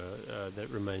deeper that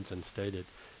remains unstated,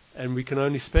 and we can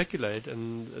only speculate.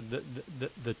 And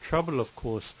the trouble, of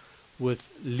course, with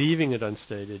leaving it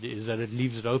unstated is that it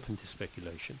leaves it open to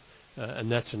speculation,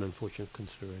 and that's an unfortunate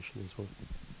consideration as well.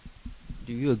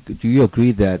 Do you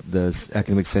agree that the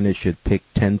Academic Senate should pick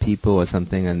 10 people or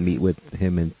something and meet with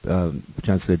him and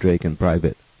Chancellor Drake in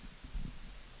private?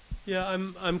 Yeah,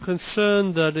 I'm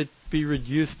concerned that it be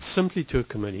reduced simply to a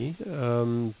committee.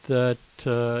 That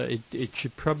it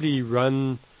should probably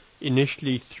run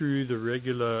initially through the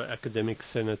regular Academic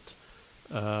Senate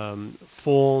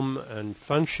form and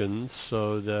functions,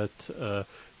 so that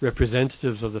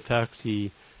representatives of the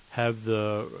faculty have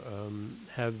the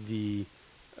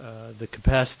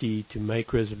capacity to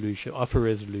make offer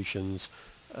resolutions,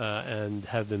 and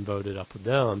have them voted up or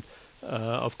down.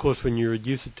 Of course, when you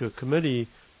reduce it to a committee,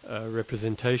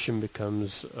 representation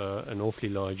becomes an awfully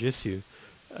large issue,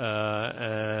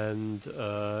 and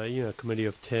a committee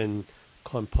of 10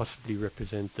 can't possibly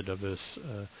represent the diverse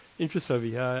interests over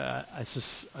here. I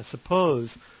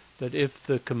suppose that if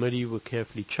the committee were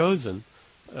carefully chosen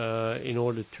in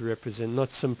order to represent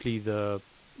not simply the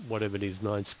whatever it is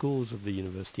 9 schools of the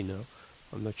university now,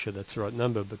 I'm not sure that's the right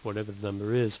number, but whatever the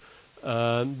number is,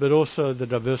 but also the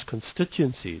diverse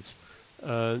constituencies.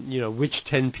 Which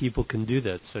 10 people can do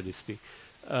that, so to speak.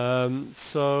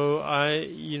 So I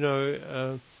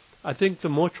think the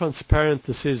more transparent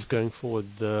this is going forward,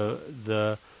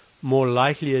 the more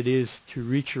likely it is to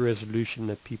reach a resolution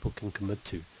that people can commit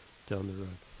to down the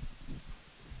road.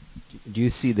 Do you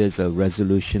see there's a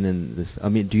resolution in this? I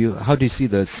mean, how do you see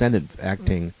the Senate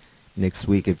acting next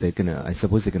week if they're gonna? I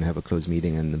suppose they're gonna have a closed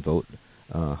meeting and vote.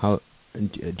 Do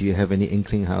you have any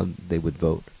inkling how they would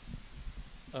vote?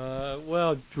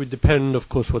 Well, it would depend, of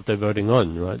course, what they're voting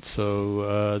on, right?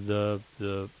 So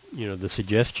the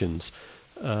suggestions,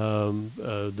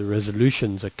 the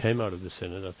resolutions that came out of the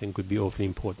Senate, I think, would be awfully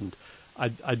important.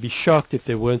 I'd be shocked if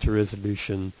there weren't a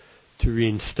resolution to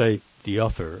reinstate the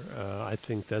offer. I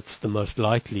think that's the most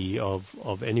likely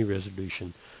of any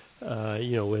resolution.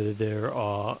 Whether there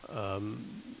are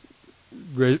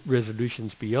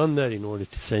resolutions beyond that in order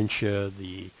to censure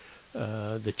the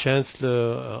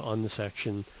Chancellor on this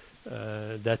action,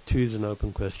 that too is an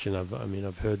open question.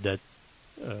 I've heard that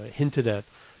hinted at,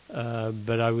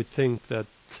 but I would think that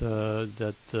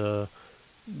the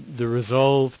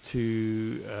resolve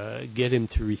to get him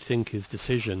to rethink his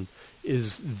decision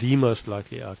is the most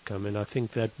likely outcome, and I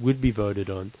think that would be voted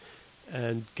on.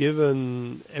 And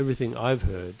given everything I've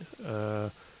heard,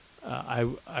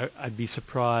 I'd be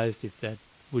surprised if that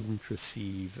wouldn't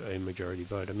receive a majority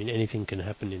vote. I mean, anything can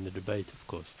happen in the debate, of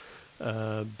course,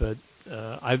 but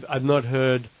I've not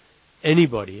heard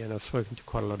anybody, and I've spoken to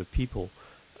quite a lot of people,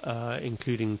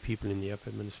 including people in the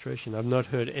upper administration. I've not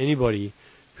heard anybody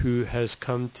who has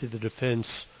come to the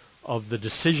defense of the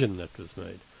decision that was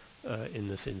made in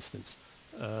this instance.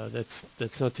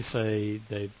 That's not to say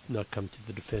they've not come to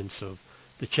the defense of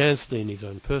the Chancellor in his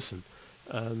own person,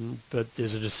 but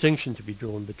there's a distinction to be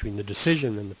drawn between the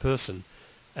decision and the person.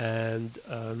 And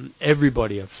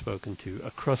everybody I've spoken to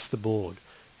across the board,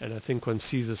 and I think one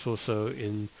sees this also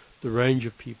in the range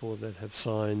of people that have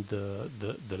signed the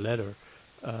letter,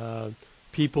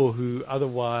 people who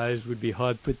otherwise would be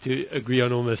hard put to agree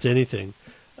on almost anything,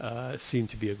 seem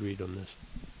to be agreed on this.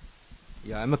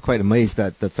 Yeah, I'm quite amazed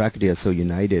that the faculty are so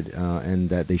united, and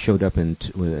that they showed up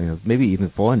with maybe even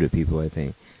 400 people, I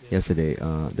think, yesterday.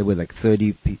 There were like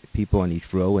 30 people on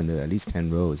each row, and there were at least 10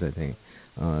 rows, I think.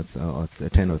 It's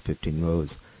 10 or 15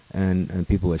 rows, and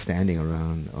people were standing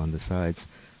around on the sides.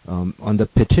 On the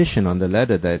petition, on the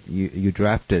letter that you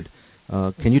drafted,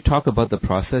 can you talk about the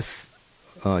process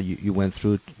you went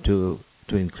through to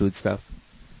include stuff?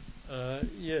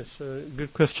 Yes,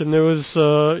 good question. There was,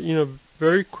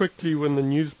 very quickly when the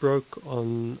news broke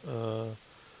on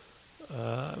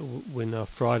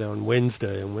Friday, on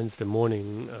Wednesday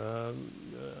morning,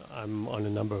 I'm on a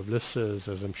number of listservs,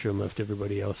 as I'm sure most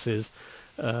everybody else is.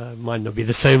 Might not be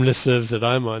the same listservs that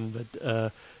I'm on, but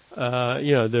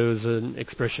there was an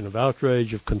expression of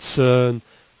outrage, of concern.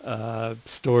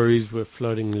 Stories were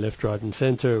floating left, right, and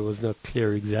center. It was not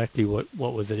clear exactly what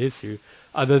was at issue,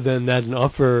 other than that an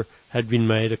offer had been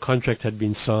made, a contract had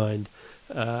been signed,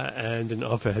 and an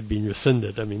offer had been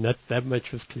rescinded. I mean, that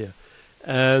much was clear.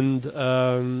 And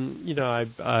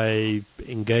I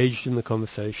engaged in the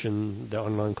conversation, the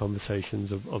online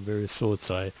conversations of various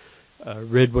sorts. I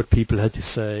read what people had to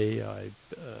say. I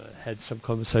had some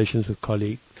conversations with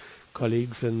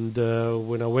colleagues, and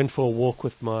when I went for a walk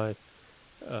with my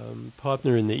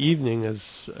partner in the evening,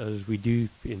 as we do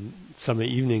in summer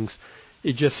evenings,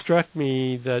 it just struck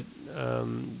me that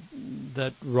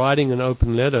that writing an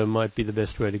open letter might be the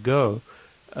best way to go,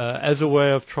 as a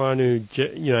way of trying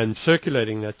to, and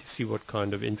circulating that to see what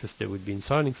kind of interest there would be in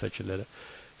signing such a letter.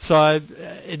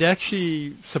 it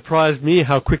actually surprised me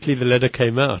how quickly the letter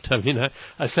came out. I mean,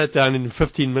 I sat down in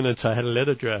 15 minutes. I had a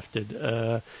letter drafted.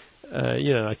 I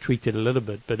tweaked it a little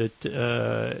bit, but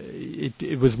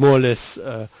it was more or less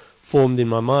formed in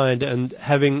my mind. And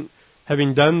having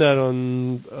done that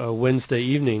on Wednesday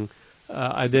evening,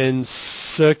 I then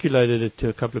circulated it to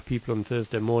a couple of people on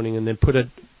Thursday morning, and then put it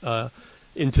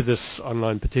into this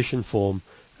online petition form.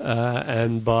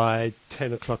 And by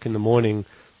 10 o'clock in the morning,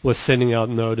 was sending out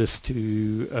notice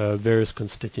to various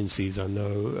constituencies. I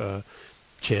know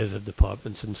chairs of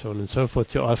departments and so on and so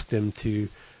forth, to ask them to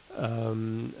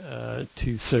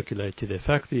circulate to their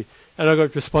faculty. And I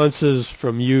got responses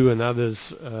from you and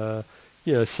others,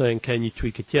 saying, can you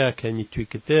tweak it here, can you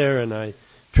tweak it there? And I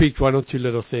tweaked one or two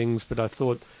little things, but I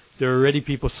thought there are already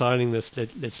people signing this.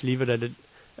 Let's leave it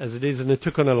as it is. And it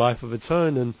took on a life of its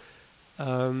own. And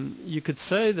you could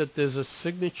say that there's a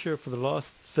signature for the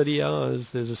last 30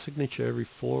 hours. There's a signature every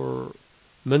 4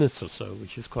 minutes or so,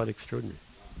 which is quite extraordinary.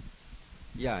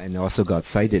 Yeah, and also got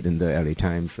cited in the LA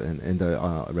Times and in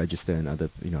the Register, and other,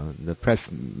 the press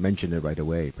mentioned it right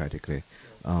away, practically.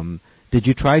 Did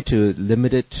you try to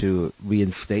limit it to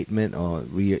reinstatement or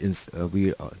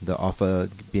the offer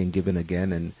being given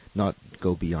again, and not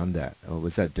go beyond that, or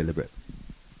was that deliberate?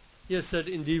 Yes, that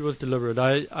indeed was deliberate.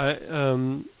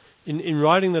 In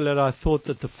writing the letter, I thought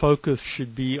that the focus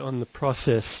should be on the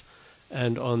process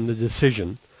and on the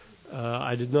decision.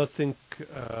 I did not think,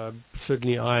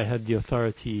 certainly I had the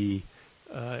authority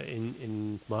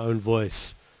in my own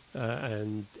voice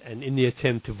and in the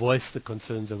attempt to voice the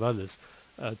concerns of others,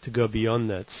 to go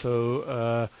beyond that.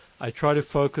 So I try to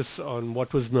focus on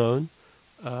what was known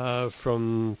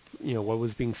from what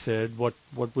was being said, what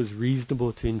was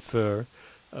reasonable to infer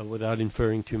without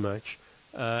inferring too much,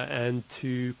 and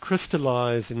to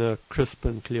crystallize in a crisp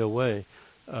and clear way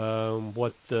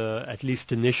what the at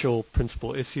least initial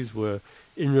principal issues were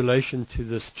in relation to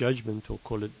this judgment, or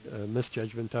call it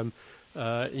misjudgment.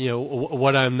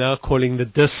 What I'm now calling the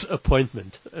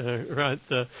disappointment, right?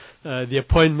 The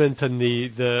appointment and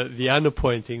the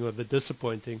unappointing, or the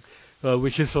disappointing,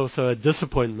 which is also a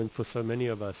disappointment for so many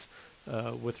of us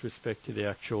with respect to the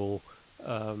actual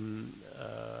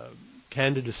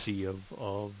candidacy of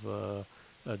the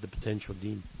potential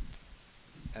dean.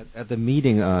 At the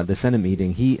meeting, the Senate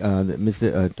meeting,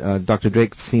 Dr.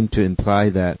 Drake seemed to imply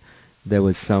that there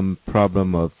was some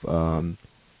problem of, of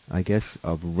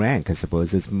rank, I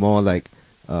suppose. It's more like,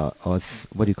 or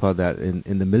what do you call that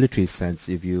in the military sense?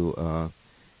 If you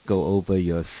go over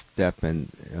your step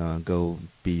and go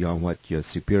beyond what your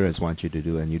superiors want you to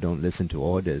do, and you don't listen to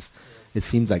orders, it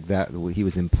seems like that he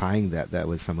was implying that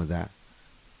was some of that.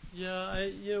 Yeah,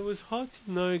 it was hard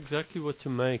to know exactly what to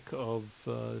make of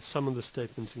some of the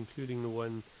statements, including the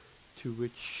one to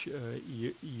which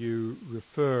you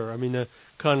refer. I mean, a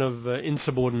kind of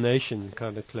insubordination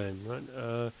kind of claim,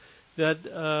 right?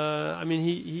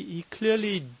 He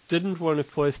clearly didn't want to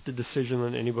foist the decision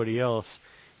on anybody else,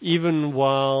 even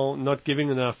while not giving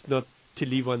enough, not to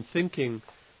leave one thinking,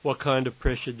 what kind of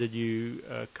pressure did you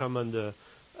come under?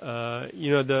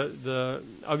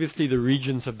 Obviously the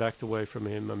regents have backed away from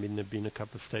him. I mean, there've been a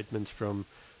couple of statements from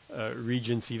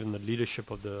regents, even the leadership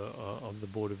of the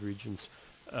board of regents.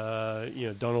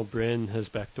 Donald Bren has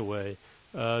backed away.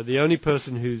 The only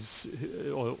person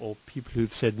or people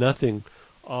who've said nothing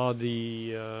are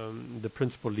the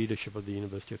principal leadership of the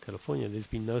University of California. There's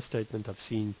been no statement I've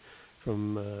seen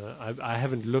from. I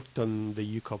haven't looked on the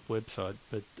UCOP website,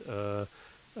 but.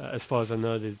 As far as I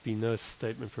know, there's been no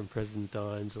statement from President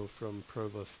Dines or from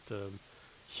Provost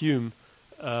Hume,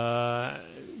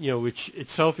 which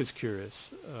itself is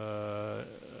curious,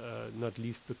 not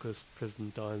least because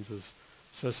President Dines was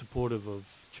so supportive of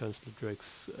Chancellor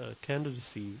Drake's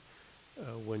candidacy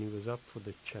when he was up for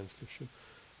the chancellorship.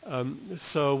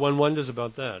 So one wonders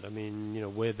about that. I mean,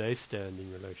 where they stand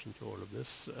in relation to all of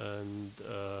this, and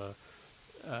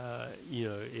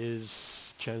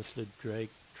is Chancellor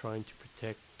Drake trying to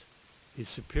protect his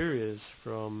superiors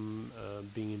from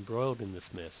being embroiled in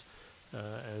this mess,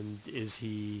 and is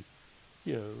he,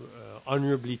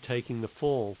 honorably taking the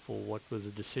fall for what was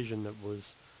a decision that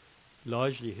was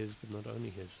largely his, but not only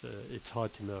his? It's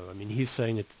hard to know. I mean, he's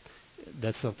saying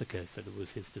that's not the case, that it was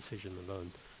his decision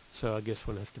alone. So I guess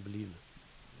one has to believe it.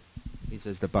 He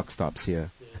says the buck stops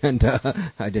here, yeah. And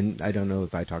I don't know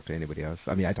if I talked to anybody else.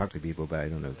 I mean, I talked to people, but I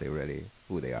don't know if they're really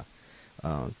who they are.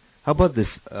 How about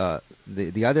this?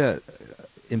 The other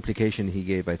implication he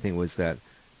gave, I think, was that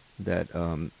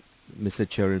Mr.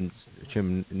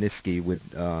 Chernivtsi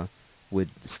would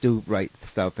still write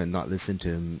stuff and not listen to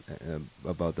him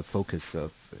about the focus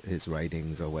of his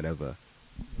writings or whatever.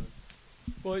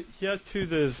 Well, here too,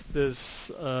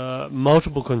 there's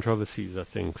multiple controversies, I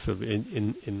think, sort of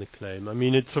in the claim. I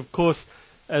mean, it's of course,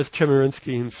 as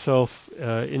Chemerinsky himself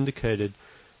indicated,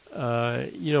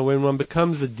 when one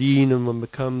becomes a dean and one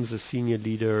becomes a senior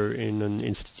leader in an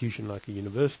institution like a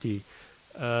university,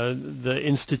 the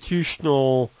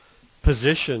institutional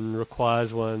position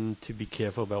requires one to be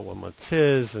careful about what one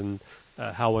says and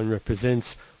how one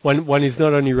represents. One is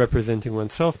not only representing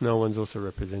oneself, now one's also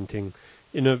representing,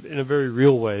 in a very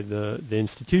real way, the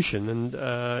institution.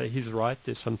 And he's right.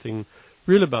 There's something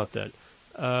real about that.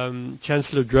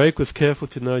 Chancellor Drake was careful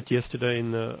to note yesterday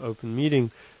in the open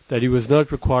meeting that he was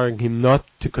not requiring him not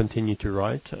to continue to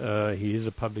write. He is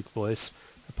a public voice,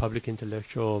 a public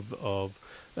intellectual of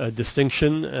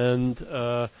distinction, and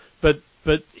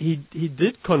but he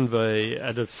did convey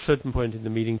at a certain point in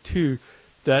the meeting too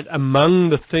that among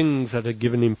the things that had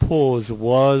given him pause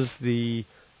was the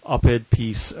op-ed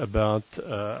piece about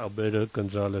Alberto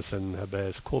Gonzalez and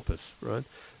habeas corpus, right?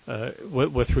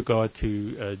 With regard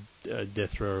to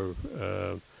death row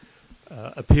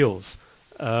appeals.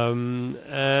 I've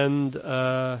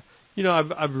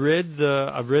read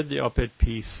the op-ed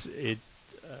piece.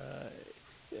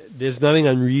 There's nothing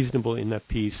unreasonable in that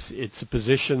piece. It's a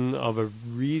position of a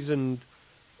reasoned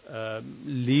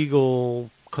legal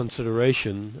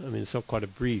consideration. I mean, it's not quite a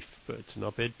brief, but it's an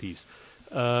op-ed piece.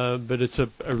 But it's a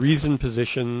reasoned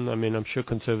position. I mean, I'm sure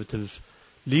conservatives,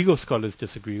 legal scholars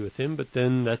disagree with him, but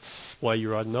then that's why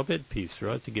you write an op-ed piece,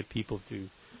 right, to get people to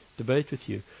debate with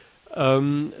you.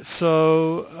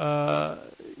 So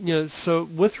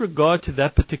with regard to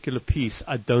that particular piece,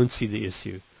 I don't see the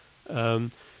issue.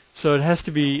 So it has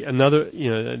to be another,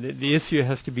 the issue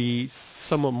has to be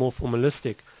somewhat more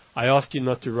formalistic. I asked you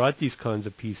not to write these kinds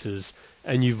of pieces,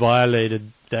 and you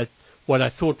violated that, what I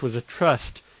thought was a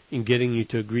trust in getting you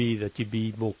to agree that you'd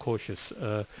be more cautious.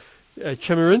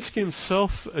 Chemerinsky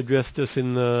himself addressed this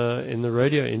in the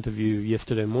radio interview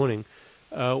yesterday morning,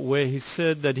 where he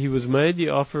said that he was made the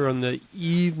offer on the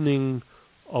evening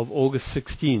of August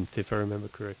 16th, if I remember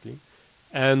correctly,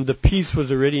 and the piece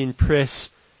was already in press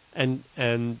and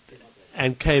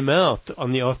came out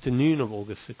on the afternoon of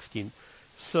August 16th.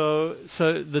 So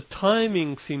the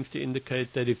timing seems to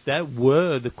indicate that if that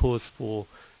were the cause for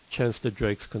Chancellor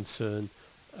Drake's concern,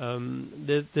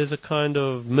 there's a kind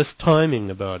of mistiming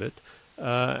about it,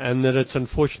 and that it's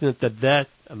unfortunate that,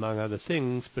 among other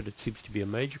things, but it seems to be a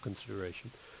major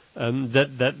consideration,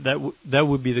 that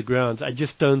would be the grounds. I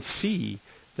just don't see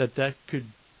that could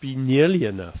be nearly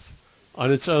enough on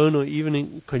its own, or even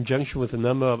in conjunction with a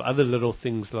number of other little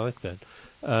things like that,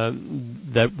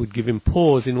 that would give him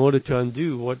pause in order to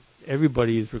undo what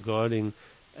everybody is regarding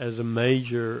as a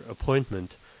major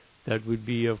appointment that would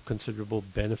be of considerable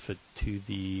benefit to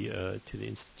the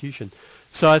institution.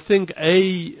 So I think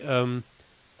to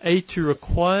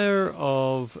require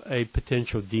of a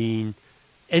potential dean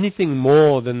anything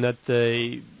more than that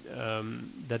they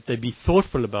be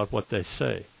thoughtful about what they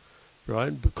say,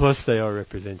 right? Because they are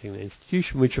representing the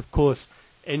institution, which of course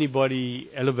anybody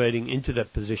elevating into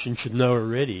that position should know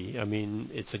already. I mean,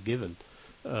 it's a given.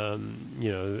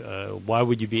 Why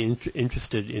would you be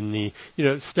interested in the,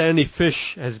 Stanley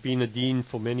Fish has been a dean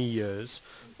for many years,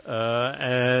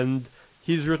 and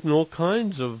he's written all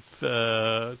kinds of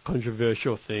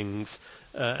controversial things,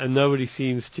 and nobody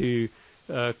seems to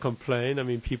complain. I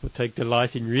mean, people take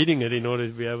delight in reading it in order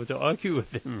to be able to argue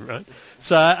with him, right?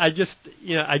 So I just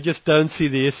don't see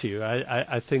the issue.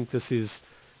 I think this is,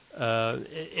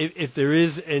 if there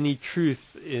is any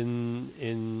truth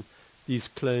in these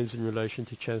claims in relation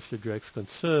to Chancellor Drake's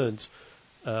concerns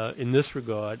in this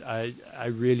regard, I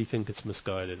really think it's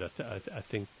misguided. I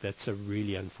think that's a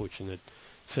really unfortunate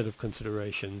set of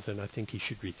considerations, and I think he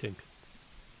should rethink it.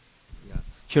 Yeah.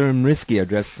 Chemerinsky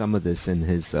addressed some of this in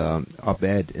his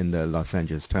op-ed in the Los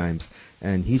Angeles Times,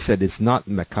 and he said it's not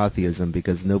McCarthyism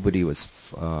because nobody was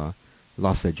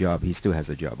lost their job. He still has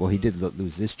a job. Well, he did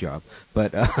lose this job,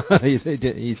 but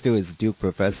he still is Duke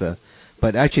professor.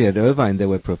 But actually at Irvine there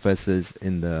were professors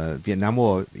in the Vietnam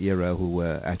War era who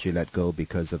were actually let go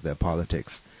because of their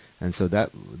politics. And so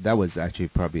that was actually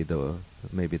probably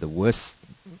maybe the worst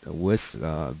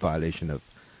violation of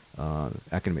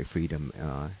academic freedom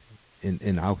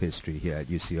in our history here at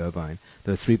UC Irvine.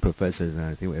 There were 3 professors, and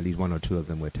I think at least 1 or 2 of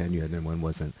them were tenured and one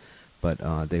wasn't, but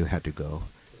they had to go.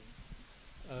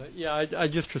 I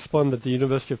just respond that the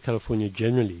University of California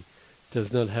generally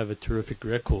does not have a terrific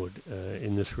record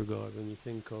in this regard. When you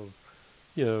think of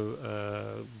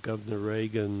Governor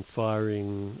Reagan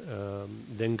firing,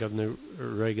 then Governor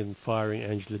Reagan firing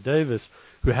Angela Davis,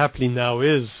 who happily now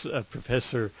is a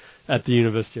professor at the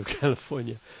University of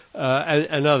California,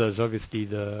 and others, obviously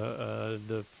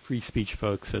the free speech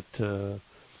folks at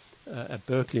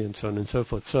Berkeley and so on and so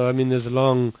forth. So I mean, there's a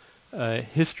long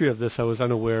history of this. I was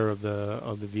unaware of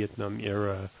the Vietnam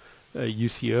era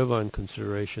UC Irvine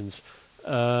considerations.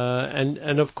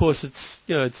 And of course it's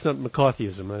not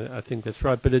McCarthyism. I think that's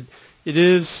right, but it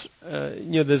is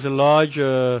there's a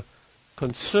larger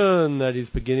concern that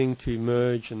is beginning to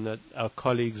emerge, and that our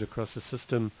colleagues across the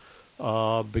system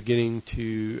are beginning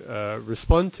to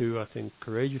respond to, I think,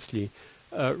 courageously,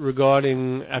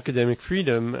 regarding academic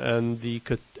freedom and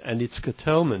its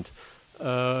curtailment.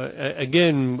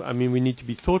 Again, I mean, we need to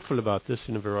be thoughtful about this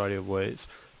in a variety of ways,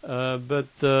 but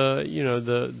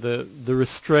the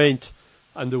restraint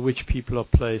under which people are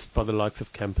placed by the likes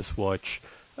of Campus Watch,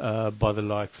 by the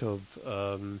likes of,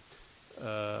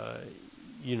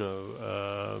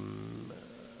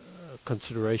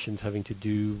 considerations having to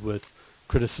do with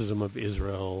criticism of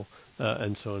Israel,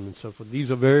 and so on and so forth.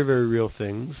 These are very, very real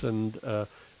things, and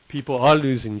people are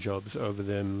losing jobs over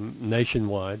them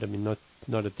nationwide. I mean,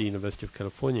 not at the University of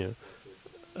California.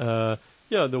 The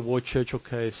Ward Churchill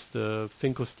case, the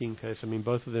Finkelstein case, I mean,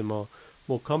 both of them are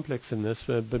more complex than this,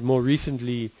 but more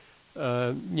recently,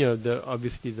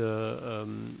 obviously the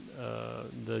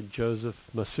Joseph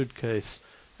Massoud case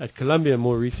at Columbia.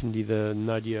 More recently, the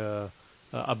Nadia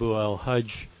Abu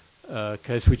al-Hajj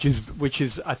case, which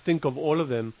is I think of all of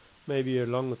them, maybe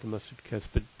along with the Massoud case,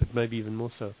 but maybe even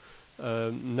more so.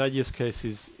 Nadia's case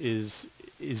is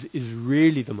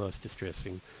really the most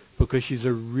distressing, because she's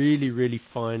a really, really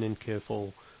fine and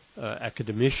careful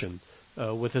academician.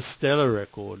 With a stellar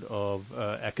record of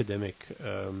academic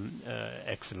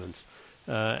excellence.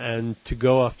 And to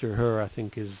go after her, I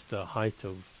think, is the height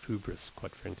of hubris,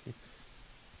 quite frankly.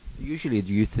 Usually,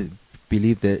 do you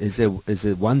believe that is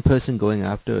it one person going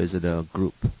after, or is it a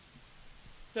group?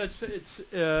 Yeah,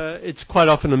 it's quite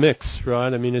often a mix,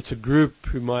 right? I mean, it's a group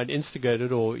who might instigate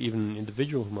it, or even an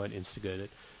individual who might instigate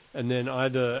it. And then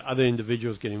either other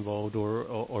individuals get involved,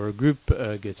 or a group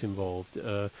gets involved.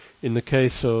 In the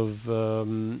case of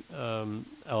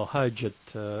Al-Hajj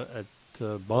at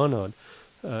Barnard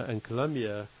and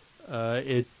Columbia,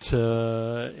 it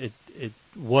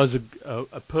was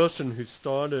a person who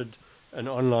started an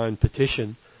online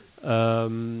petition,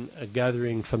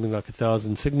 gathering something like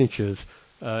 1,000 signatures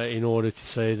in order to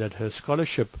say that her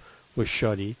scholarship was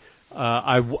shoddy.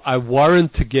 I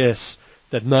warrant to guess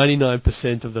that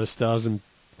 99% of those 1,000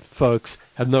 folks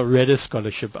have not read a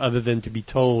scholarship, other than to be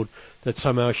told that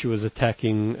somehow she was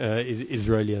attacking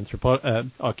Israeli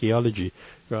archaeology,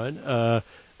 right?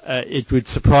 It would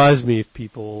surprise me if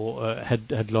people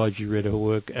had largely read her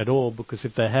work at all, because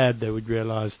if they had, they would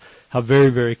realize how very,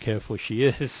 very careful she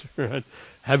is, right?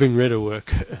 Having read her work.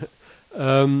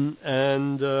 Very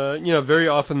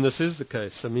often this is the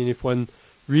case. I mean, if one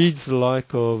reads the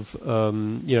like of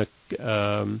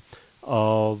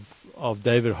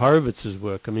David Horowitz's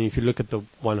work. I mean, if you look at the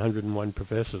 101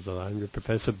 Professors, or the 100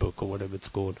 Professor book, or whatever it's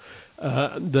called,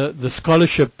 the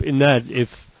scholarship in that,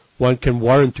 if one can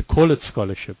warrant to call it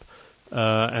scholarship,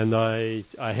 and I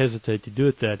hesitate to do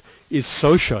it, that is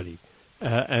so shoddy,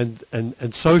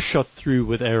 and so shot through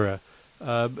with error,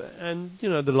 and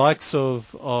the likes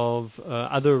of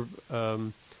other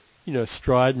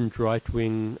strident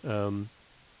right-wing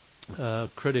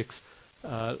critics,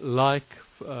 like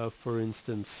for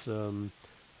instance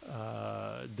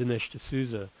Dinesh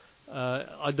D'Souza,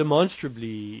 are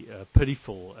demonstrably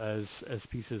pitiful as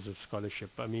pieces of scholarship.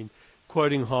 I mean,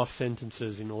 quoting half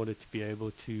sentences in order to be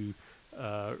able to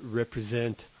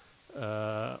represent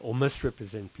or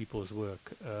misrepresent people's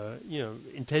work,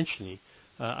 intentionally,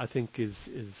 I think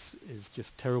is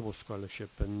just terrible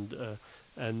scholarship. And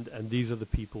these are the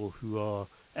people who are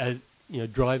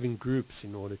driving groups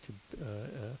in order to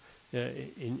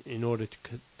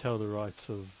tell the rights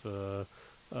of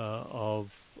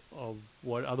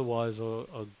what otherwise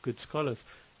are good scholars.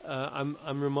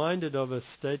 I'm reminded of a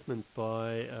statement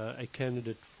by a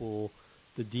candidate for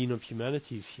the Dean of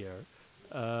Humanities here.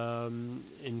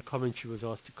 In comment, she was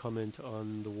asked to comment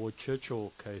on the Ward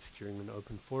Churchill case during an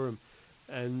open forum,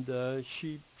 and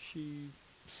she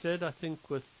said, I think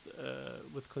with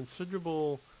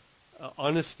considerable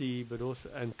honesty, but also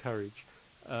and courage,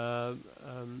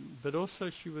 but also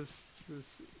she was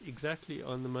exactly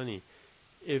on the money.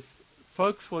 If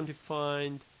folks want to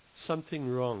find something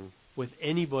wrong with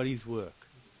anybody's work,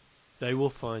 they will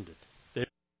find it.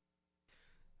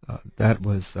 That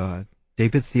was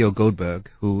David Theo Goldberg,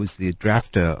 who is the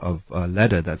drafter of a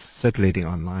letter that's circulating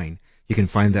online. You can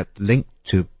find that link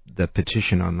to the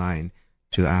petition online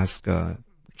to ask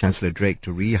Chancellor Drake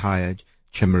to rehire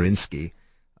Chemerinsky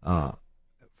on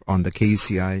the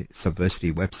KUCI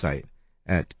Subversity website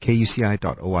at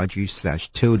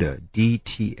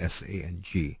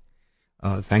kuci.org/DTSANG.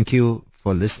 Thank you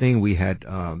for listening. We had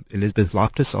Elizabeth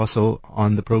Loftus also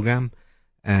on the program,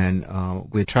 and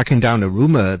we're tracking down a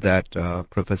rumor that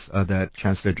that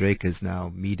Chancellor Drake is now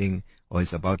meeting or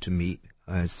is about to meet,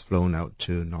 has flown out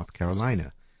to North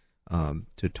Carolina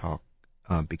to talk,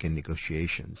 begin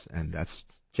negotiations, and that's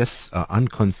just an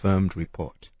unconfirmed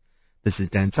report. This is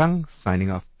Dan Zhang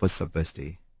signing off for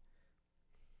Subversity.